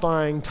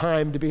horrifying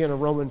time to be in a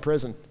Roman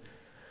prison.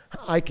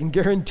 I can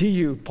guarantee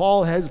you,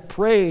 Paul has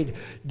prayed,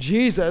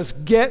 Jesus,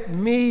 get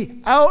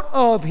me out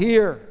of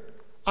here.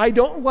 I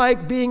don't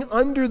like being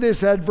under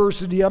this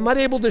adversity. I'm not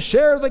able to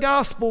share the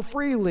gospel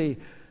freely.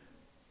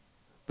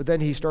 But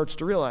then he starts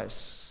to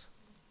realize,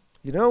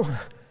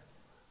 when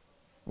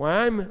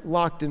I'm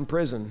locked in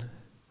prison,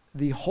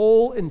 the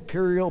whole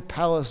imperial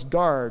palace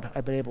guard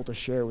I've been able to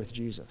share with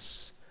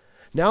Jesus.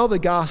 Now the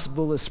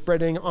gospel is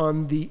spreading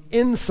on the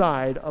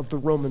inside of the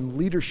Roman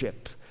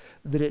leadership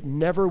that it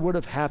never would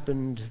have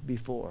happened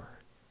before.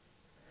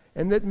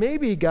 And that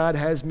maybe God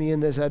has me in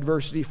this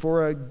adversity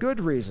for a good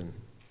reason,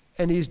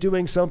 and he's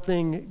doing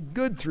something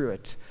good through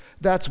it.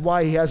 That's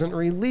why he hasn't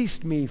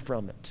released me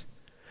from it.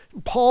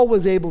 Paul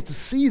was able to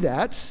see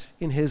that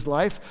in his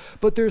life,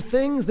 but there are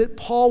things that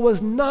Paul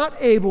was not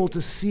able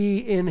to see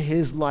in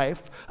his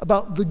life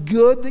about the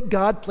good that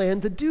God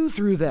planned to do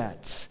through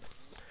that.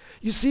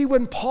 You see,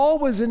 when Paul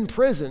was in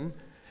prison,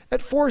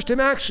 it forced him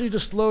actually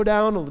to slow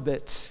down a little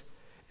bit.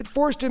 It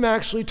forced him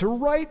actually to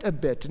write a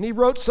bit, and he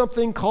wrote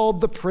something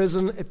called the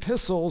prison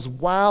epistles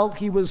while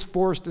he was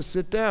forced to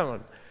sit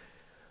down.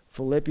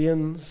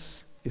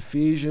 Philippians,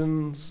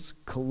 Ephesians,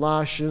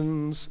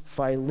 Colossians,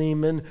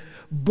 Philemon,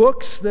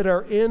 books that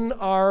are in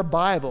our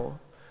Bible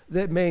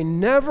that may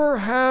never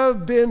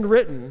have been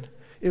written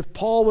if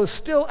Paul was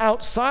still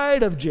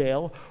outside of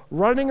jail,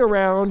 running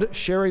around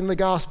sharing the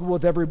gospel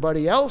with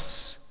everybody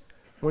else.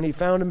 When he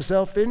found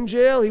himself in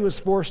jail, he was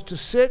forced to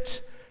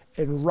sit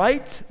and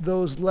write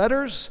those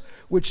letters,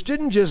 which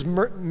didn't just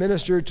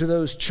minister to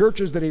those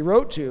churches that he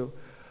wrote to,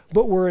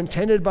 but were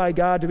intended by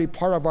God to be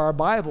part of our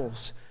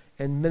Bibles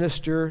and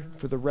minister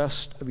for the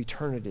rest of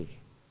eternity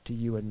to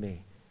you and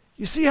me.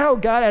 You see how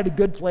God had a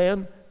good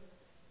plan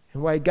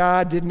and why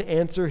God didn't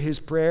answer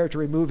his prayer to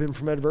remove him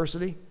from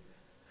adversity?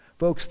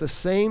 Folks, the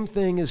same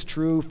thing is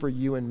true for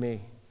you and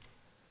me.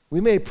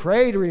 We may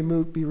pray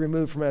to be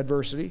removed from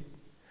adversity.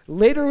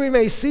 Later we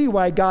may see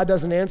why God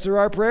doesn't answer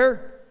our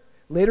prayer.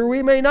 Later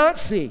we may not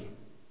see.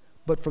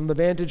 But from the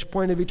vantage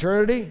point of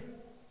eternity,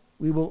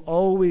 we will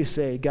always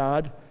say,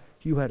 God,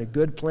 you had a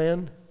good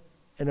plan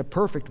and a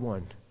perfect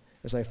one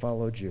as I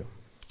followed you.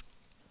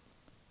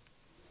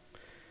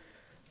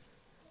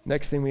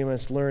 Next thing we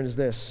must learn is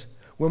this.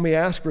 When we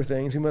ask for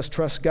things, we must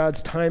trust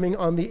God's timing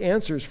on the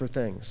answers for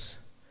things.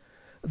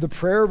 The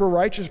prayer of a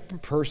righteous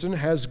person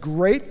has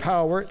great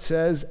power, it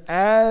says,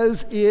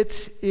 as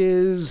it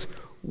is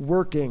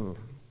working.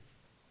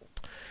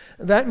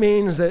 That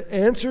means that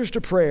answers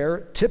to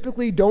prayer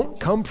typically don't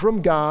come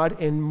from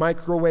God in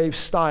microwave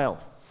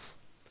style.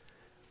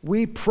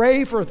 We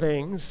pray for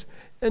things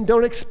and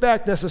don't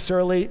expect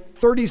necessarily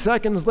 30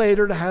 seconds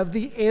later to have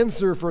the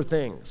answer for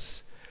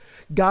things.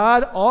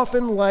 God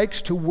often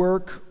likes to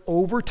work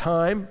over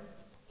time,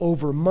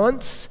 over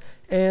months,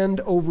 and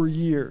over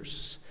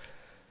years.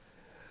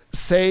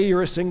 Say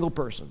you're a single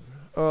person.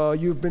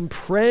 You've been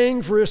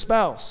praying for a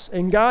spouse,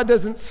 and God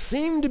doesn't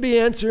seem to be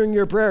answering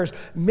your prayers.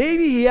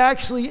 Maybe he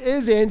actually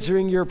is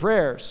answering your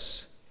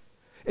prayers,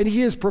 and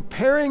he is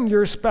preparing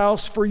your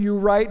spouse for you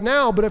right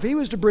now. But if he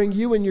was to bring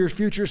you and your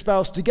future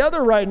spouse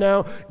together right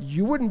now,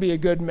 you wouldn't be a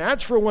good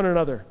match for one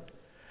another.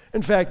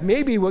 In fact,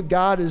 maybe what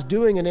God is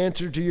doing in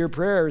answer to your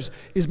prayers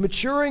is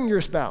maturing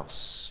your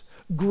spouse,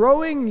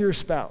 growing your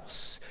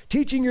spouse,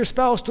 teaching your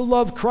spouse to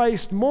love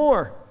Christ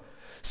more.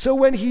 So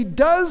when he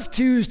does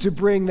choose to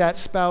bring that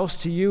spouse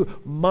to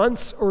you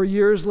months or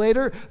years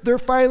later, they're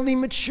finally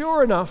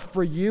mature enough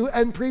for you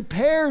and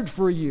prepared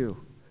for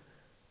you.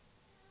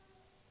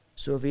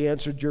 So if he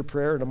answered your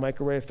prayer in a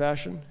microwave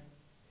fashion,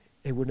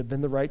 it wouldn't have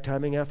been the right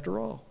timing after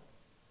all.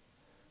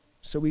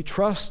 So we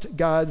trust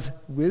God's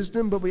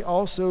wisdom, but we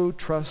also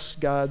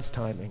trust God's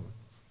timing.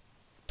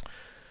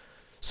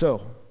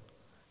 So,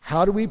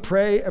 how do we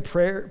pray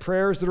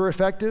prayers that are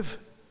effective?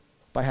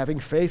 By having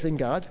faith in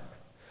God,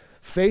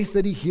 faith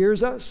that he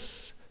hears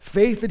us,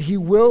 faith that he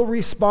will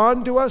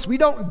respond to us. We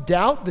don't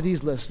doubt that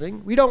he's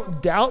listening. We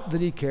don't doubt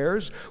that he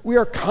cares. We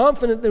are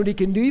confident that he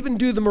can even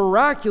do the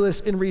miraculous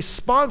in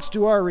response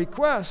to our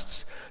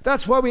requests.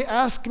 That's why we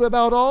ask him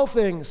about all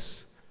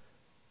things.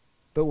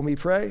 But when we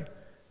pray,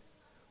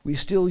 we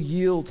still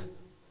yield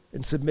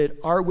and submit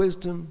our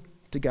wisdom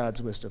to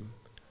God's wisdom,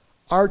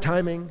 our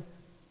timing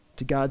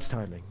to God's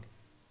timing,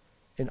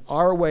 and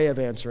our way of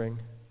answering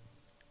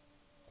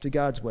to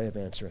God's way of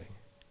answering,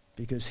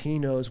 because he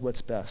knows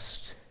what's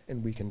best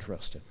and we can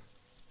trust him.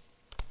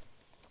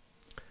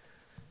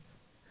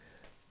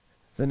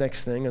 The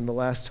next thing, and the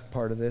last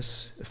part of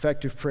this,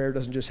 effective prayer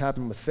doesn't just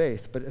happen with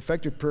faith, but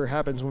effective prayer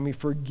happens when we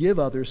forgive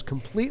others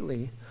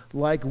completely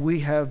like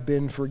we have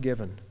been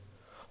forgiven.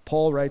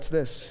 Paul writes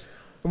this,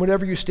 and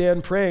whenever you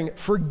stand praying,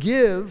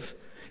 forgive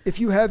if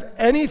you have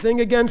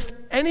anything against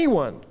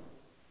anyone,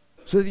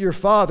 so that your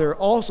Father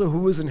also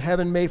who is in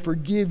heaven may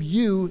forgive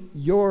you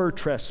your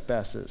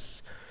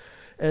trespasses.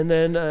 And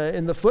then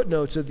in the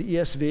footnotes of the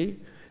ESV,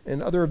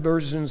 and other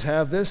versions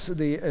have this, a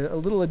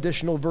little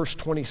additional verse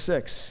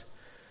 26.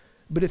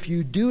 But if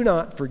you do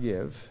not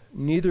forgive,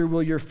 neither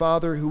will your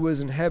Father who is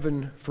in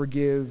heaven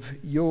forgive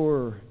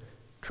your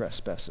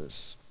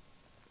trespasses.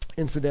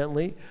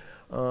 Incidentally,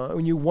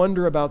 when you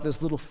wonder about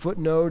this little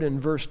footnote in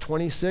verse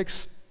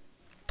 26,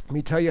 let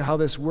me tell you how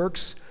this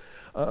works.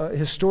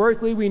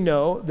 Historically, we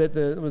know that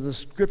the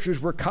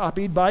scriptures were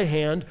copied by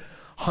hand.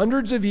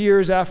 Hundreds of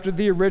years after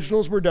the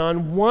originals were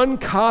done, one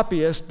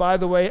copyist, by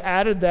the way,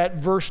 added that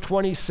verse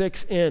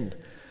 26 in.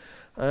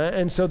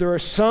 And so there are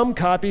some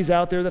copies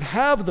out there that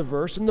have the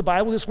verse, and the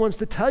Bible just wants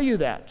to tell you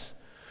that.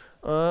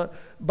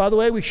 By the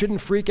way, we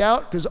shouldn't freak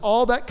out, because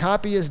all that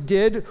copyist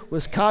did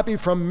was copy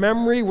from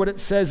memory what it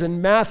says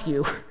in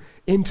Matthew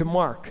into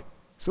Mark.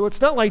 So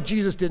it's not like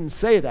Jesus didn't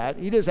say that.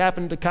 He just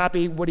happened to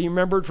copy what he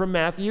remembered from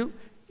Matthew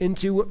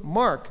into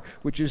Mark,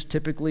 which is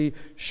typically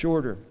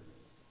shorter.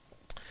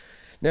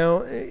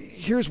 Now,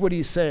 here's what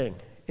he's saying.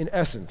 In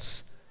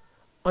essence,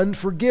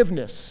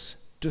 unforgiveness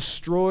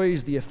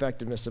destroys the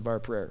effectiveness of our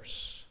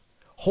prayers.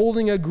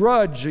 Holding a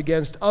grudge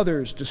against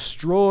others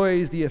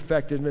destroys the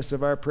effectiveness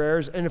of our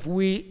prayers. And if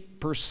we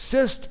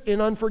persist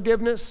in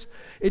unforgiveness,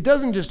 it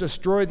doesn't just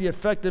destroy the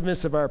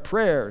effectiveness of our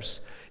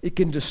prayers, it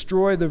can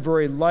destroy the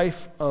very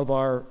life of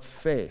our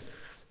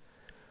faith.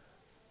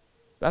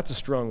 That's a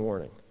strong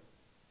warning.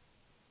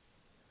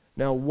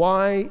 Now,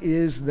 why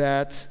is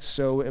that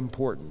so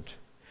important?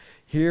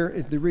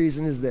 Here, the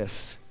reason is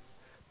this.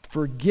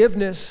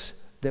 Forgiveness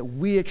that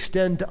we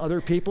extend to other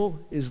people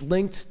is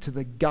linked to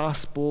the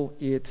gospel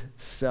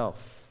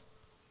itself.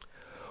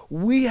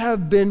 We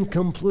have been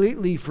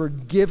completely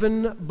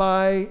forgiven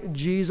by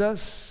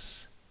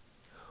Jesus.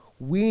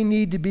 We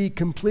need to be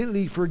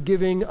completely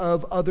forgiving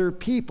of other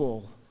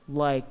people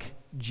like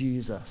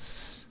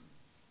Jesus.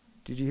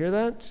 Did you hear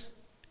that?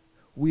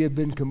 We have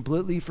been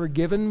completely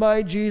forgiven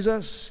by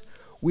Jesus.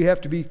 We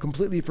have to be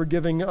completely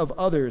forgiving of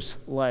others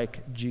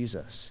like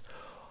Jesus.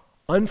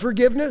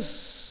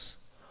 Unforgiveness,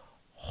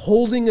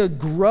 holding a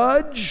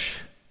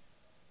grudge,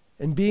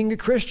 and being a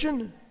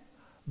Christian,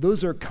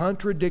 those are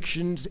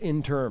contradictions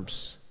in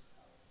terms.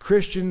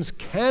 Christians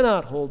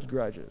cannot hold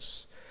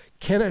grudges.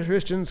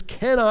 Christians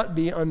cannot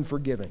be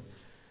unforgiving.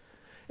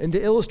 And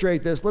to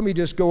illustrate this, let me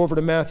just go over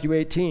to Matthew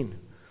 18,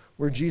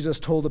 where Jesus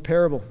told a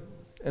parable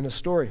and a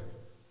story.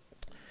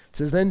 It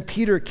says, Then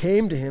Peter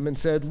came to him and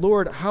said,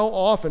 Lord, how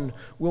often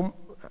will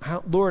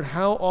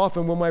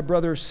my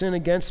brother sin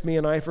against me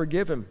and I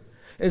forgive him?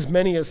 As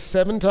many as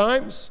 7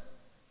 times?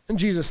 And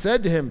Jesus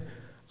said to him,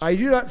 I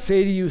do not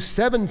say to you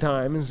 7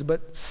 times,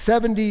 but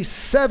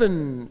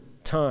 77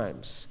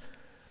 times.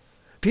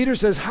 Peter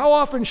says, how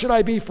often should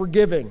I be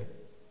forgiving?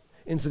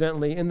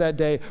 Incidentally, in that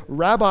day,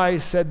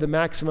 rabbis said the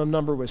maximum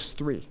number was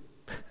 3.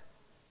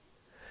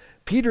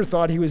 Peter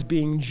thought he was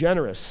being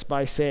generous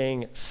by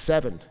saying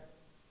 7.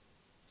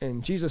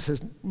 And Jesus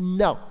says,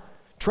 no,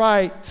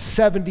 try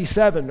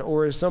 77,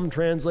 or as some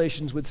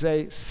translations would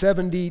say,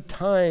 70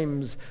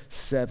 times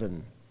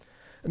 7.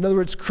 In other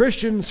words,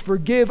 Christians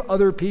forgive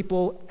other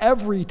people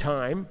every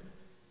time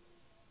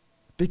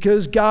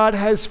because God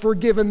has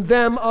forgiven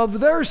them of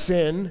their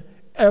sin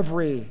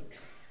every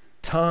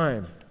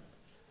time.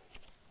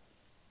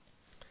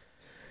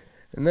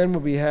 And then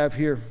what we have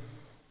here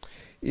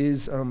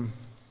is, let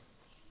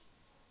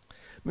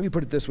me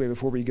put it this way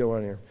before we go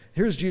on here.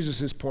 Here's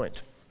Jesus'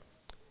 point.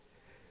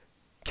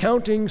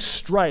 Counting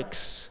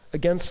strikes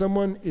against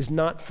someone is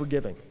not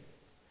forgiving.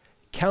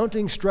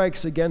 Counting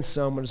strikes against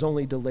someone is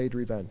only delayed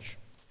revenge.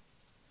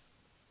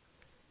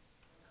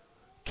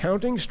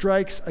 Counting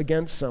strikes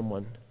against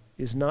someone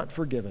is not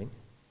forgiving.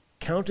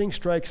 Counting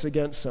strikes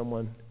against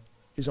someone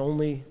is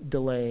only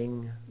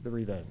delaying the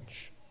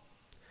revenge.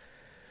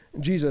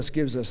 Jesus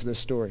gives us this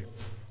story.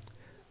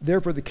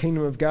 Therefore, the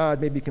kingdom of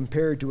God may be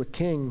compared to a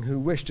king who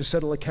wished to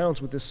settle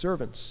accounts with his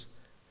servants.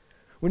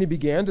 When he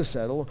began to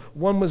settle,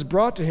 one was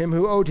brought to him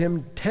who owed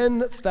him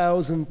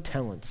 10,000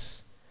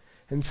 talents.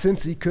 And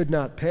since he could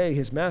not pay,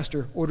 his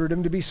master ordered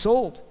him to be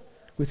sold,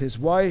 with his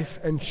wife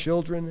and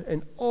children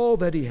and all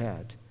that he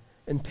had,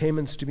 and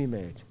payments to be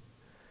made.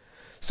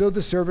 So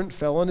the servant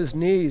fell on his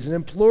knees and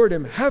implored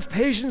him, "Have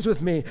patience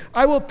with me.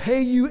 I will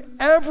pay you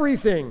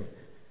everything."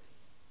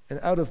 And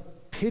out of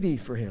pity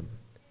for him,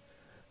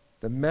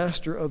 the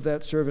master of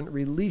that servant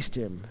released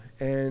him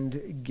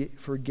and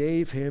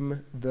forgave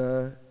him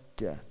the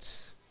debt.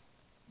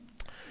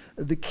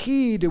 The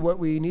key to what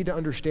we need to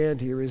understand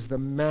here is the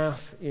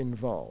math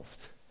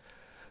involved.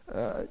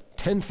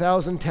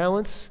 10,000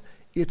 talents,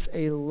 it's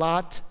a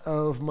lot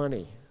of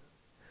money.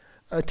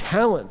 A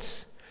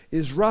talent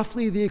is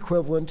roughly the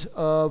equivalent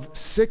of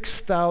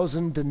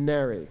 6,000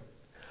 denarii.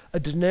 A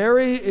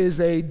denarii is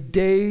a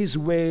day's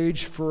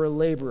wage for a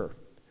laborer.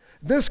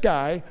 This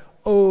guy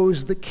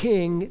owes the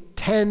king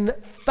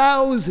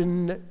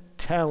 10,000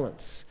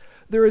 talents.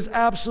 There is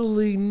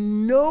absolutely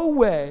no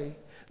way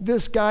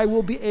this guy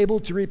will be able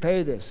to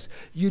repay this.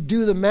 You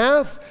do the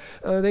math,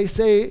 they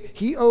say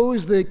he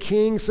owes the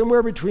king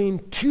somewhere between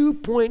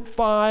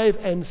 2.5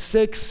 and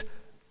 $6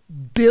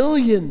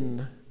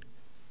 billion.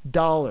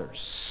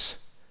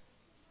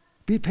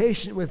 Be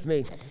patient with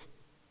me.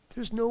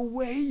 There's no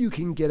way you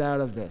can get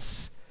out of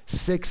this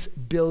 $6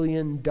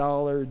 billion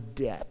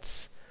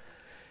debt.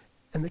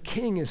 And the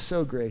king is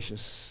so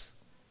gracious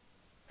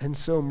and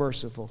so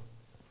merciful.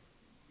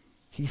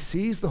 He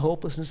sees the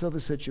hopelessness of the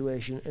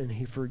situation and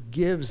he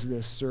forgives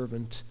this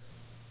servant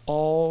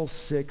all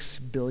 $6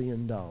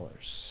 billion.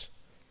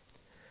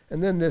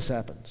 And then this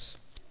happens.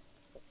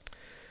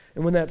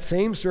 And when that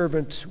same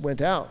servant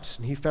went out,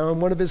 and he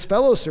found one of his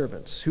fellow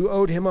servants who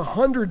owed him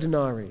 100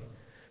 denarii,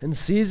 and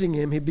seizing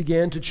him, he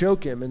began to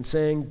choke him and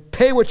saying,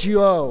 "Pay what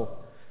you owe."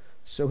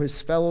 So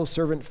his fellow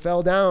servant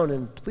fell down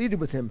and pleaded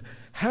with him,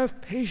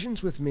 "Have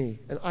patience with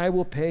me, and I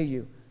will pay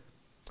you."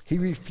 He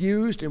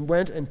refused and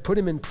went and put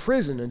him in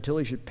prison until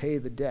he should pay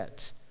the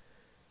debt.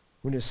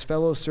 When his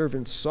fellow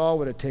servants saw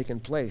what had taken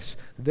place,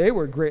 they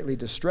were greatly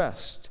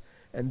distressed,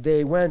 and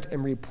they went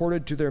and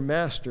reported to their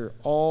master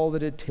all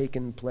that had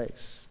taken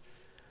place.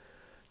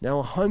 Now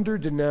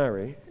 100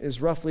 denarii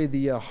is roughly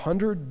the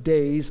 100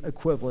 days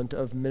equivalent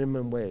of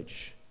minimum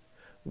wage.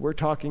 We're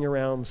talking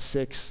around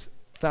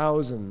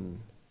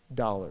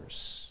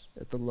 $6,000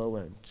 at the low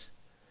end.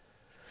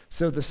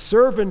 So the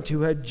servant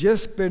who had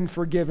just been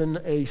forgiven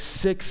a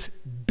 $6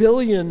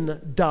 billion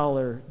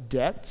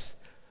debt,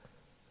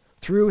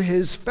 through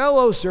his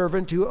fellow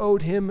servant who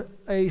owed him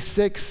a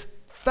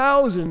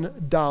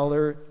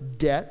 $6,000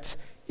 debt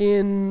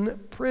in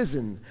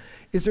prison.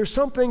 Is there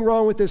something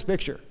wrong with this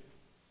picture?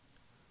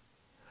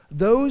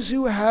 Those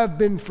who have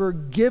been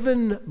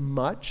forgiven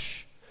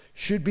much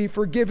should be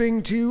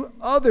forgiving to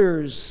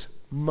others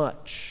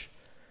much.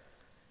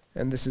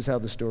 And this is how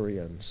the story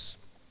ends.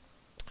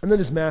 And then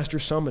his master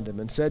summoned him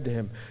and said to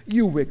him,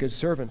 "You wicked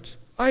servant,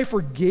 I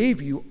forgave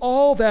you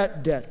all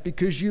that debt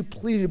because you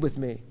pleaded with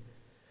me.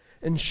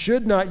 And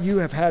should not you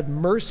have had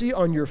mercy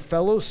on your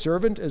fellow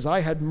servant as I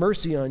had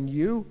mercy on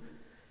you?"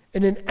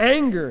 And in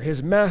anger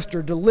his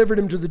master delivered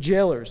him to the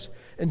jailers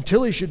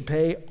until he should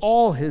pay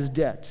all his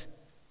debt.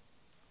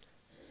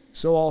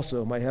 So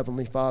also my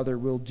heavenly Father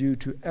will do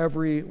to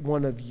every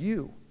one of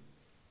you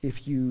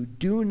if you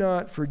do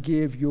not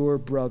forgive your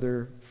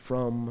brother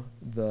from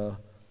the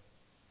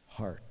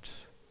heart.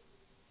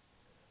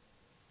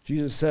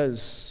 Jesus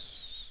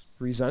says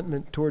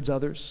resentment towards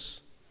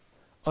others,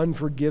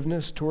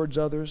 unforgiveness towards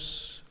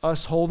others,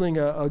 us holding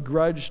a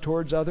grudge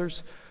towards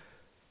others,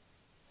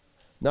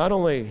 not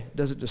only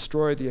does it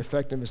destroy the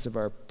effectiveness of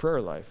our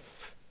prayer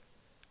life,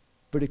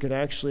 but it can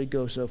actually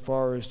go so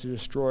far as to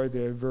destroy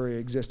the very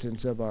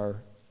existence of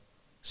our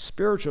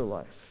spiritual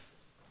life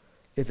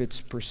if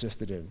it's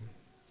persisted in.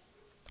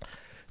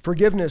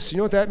 Forgiveness, you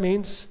know what that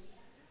means?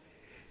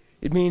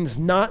 It means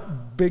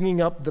not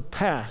bringing up the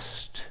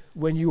past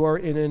when you are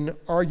in an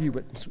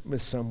argument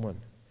with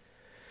someone.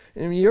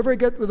 And you ever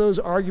get with those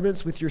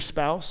arguments with your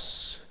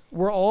spouse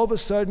where all of a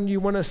sudden you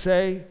want to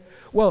say,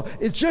 "Well,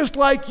 it's just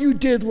like you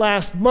did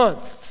last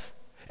month,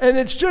 and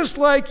it's just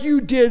like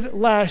you did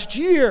last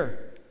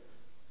year."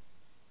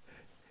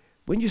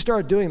 When you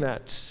start doing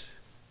that,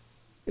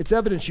 it's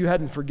evidence you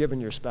hadn't forgiven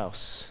your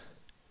spouse.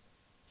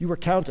 You were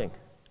counting,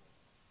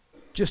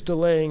 just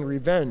delaying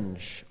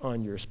revenge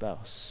on your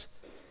spouse.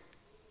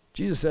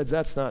 Jesus says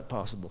that's not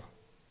possible.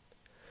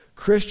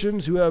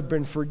 Christians who have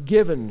been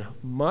forgiven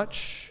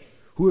much,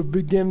 who have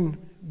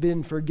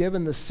been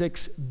forgiven the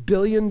 $6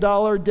 billion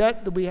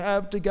debt that we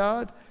have to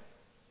God,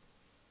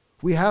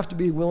 We have to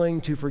be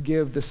willing to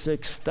forgive the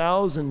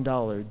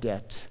 $6,000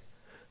 debt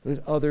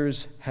that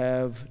others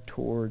have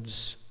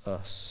towards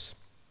us.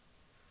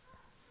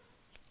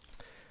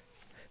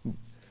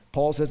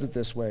 Paul says it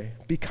this way: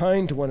 be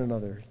kind to one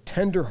another,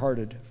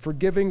 tender-hearted,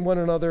 forgiving one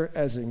another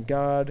as in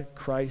God,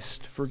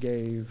 Christ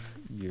forgave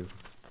you.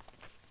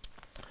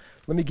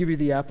 Let me give you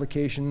the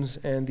applications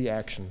and the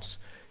actions.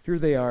 Here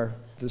they are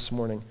this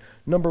morning.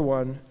 Number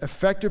one,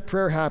 effective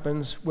prayer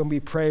happens when we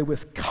pray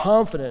with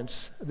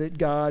confidence that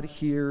God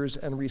hears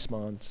and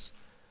responds.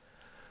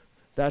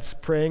 That's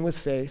praying with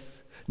faith.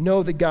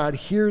 Know that God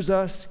hears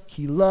us,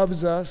 He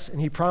loves us,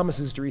 and He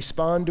promises to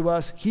respond to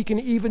us. He can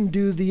even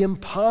do the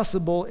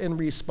impossible in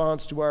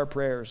response to our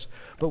prayers.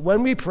 But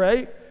when we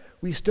pray,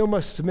 we still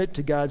must submit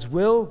to God's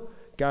will,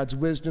 God's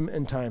wisdom,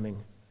 and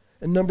timing.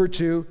 And number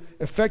two,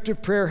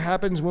 effective prayer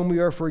happens when we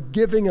are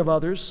forgiving of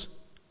others,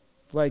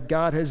 like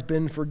God has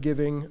been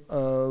forgiving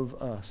of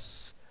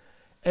us.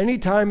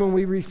 Anytime when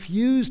we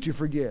refuse to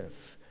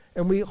forgive,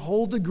 and we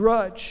hold a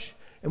grudge,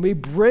 and we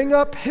bring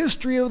up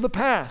history of the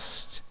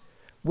past,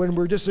 when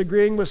we're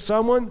disagreeing with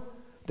someone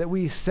that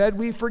we said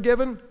we've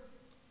forgiven,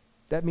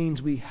 that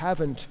means we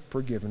haven't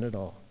forgiven at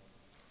all.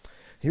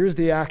 Here's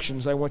the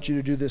actions I want you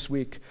to do this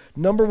week.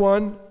 Number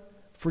one,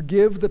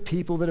 forgive the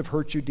people that have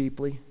hurt you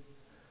deeply.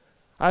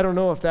 I don't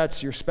know if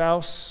that's your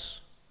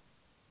spouse,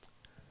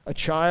 a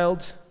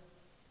child,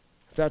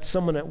 if that's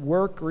someone at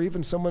work, or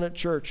even someone at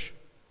church.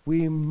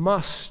 We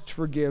must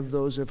forgive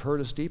those who have hurt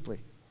us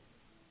deeply.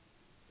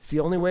 It's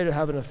the only way to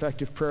have an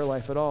effective prayer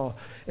life at all.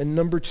 And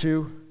number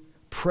two,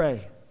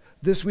 pray.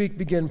 This week,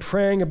 begin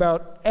praying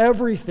about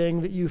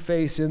everything that you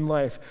face in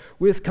life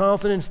with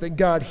confidence that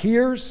God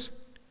hears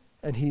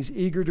and He's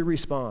eager to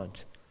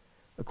respond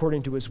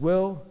according to His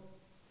will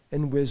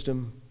and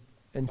wisdom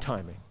and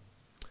timing.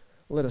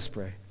 Let us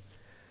pray.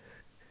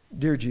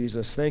 Dear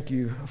Jesus, thank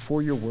you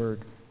for your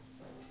word.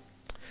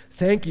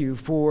 Thank you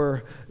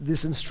for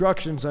these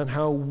instructions on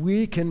how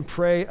we can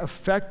pray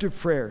effective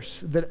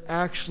prayers that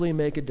actually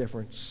make a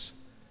difference.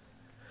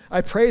 I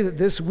pray that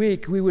this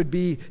week we would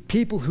be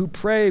people who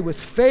pray with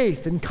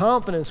faith and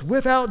confidence,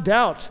 without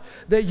doubt,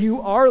 that you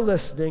are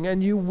listening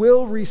and you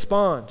will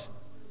respond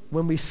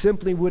when we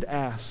simply would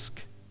ask.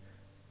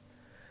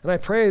 And I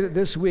pray that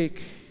this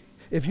week,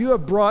 if you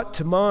have brought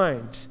to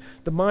mind,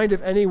 the mind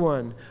of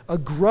anyone, a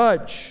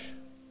grudge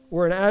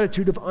or an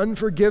attitude of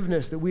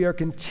unforgiveness that we are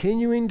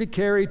continuing to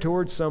carry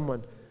towards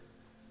someone,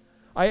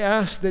 I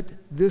ask that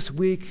this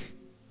week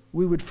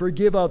we would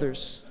forgive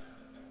others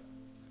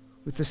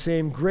with the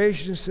same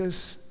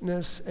graciousness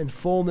and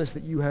fullness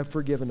that you have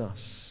forgiven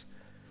us.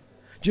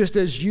 Just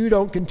as you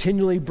don't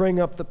continually bring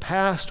up the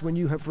past when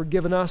you have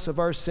forgiven us of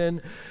our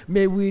sin,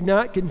 may we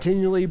not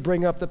continually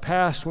bring up the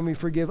past when we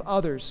forgive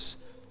others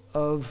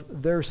of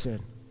their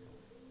sin.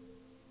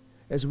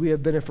 As we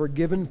have been a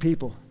forgiven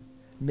people,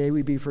 may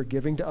we be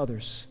forgiving to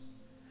others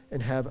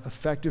and have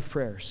effective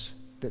prayers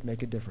that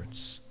make a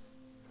difference.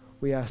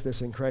 We ask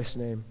this in Christ's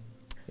name.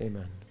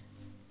 Amen.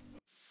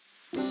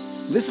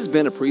 This has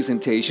been a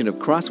presentation of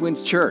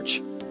Crosswinds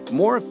Church.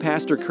 More of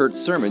Pastor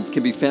Kurt's sermons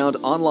can be found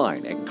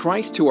online at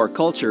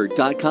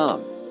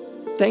christtourculture.com.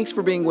 Thanks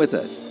for being with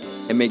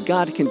us, and may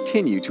God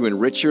continue to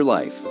enrich your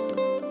life.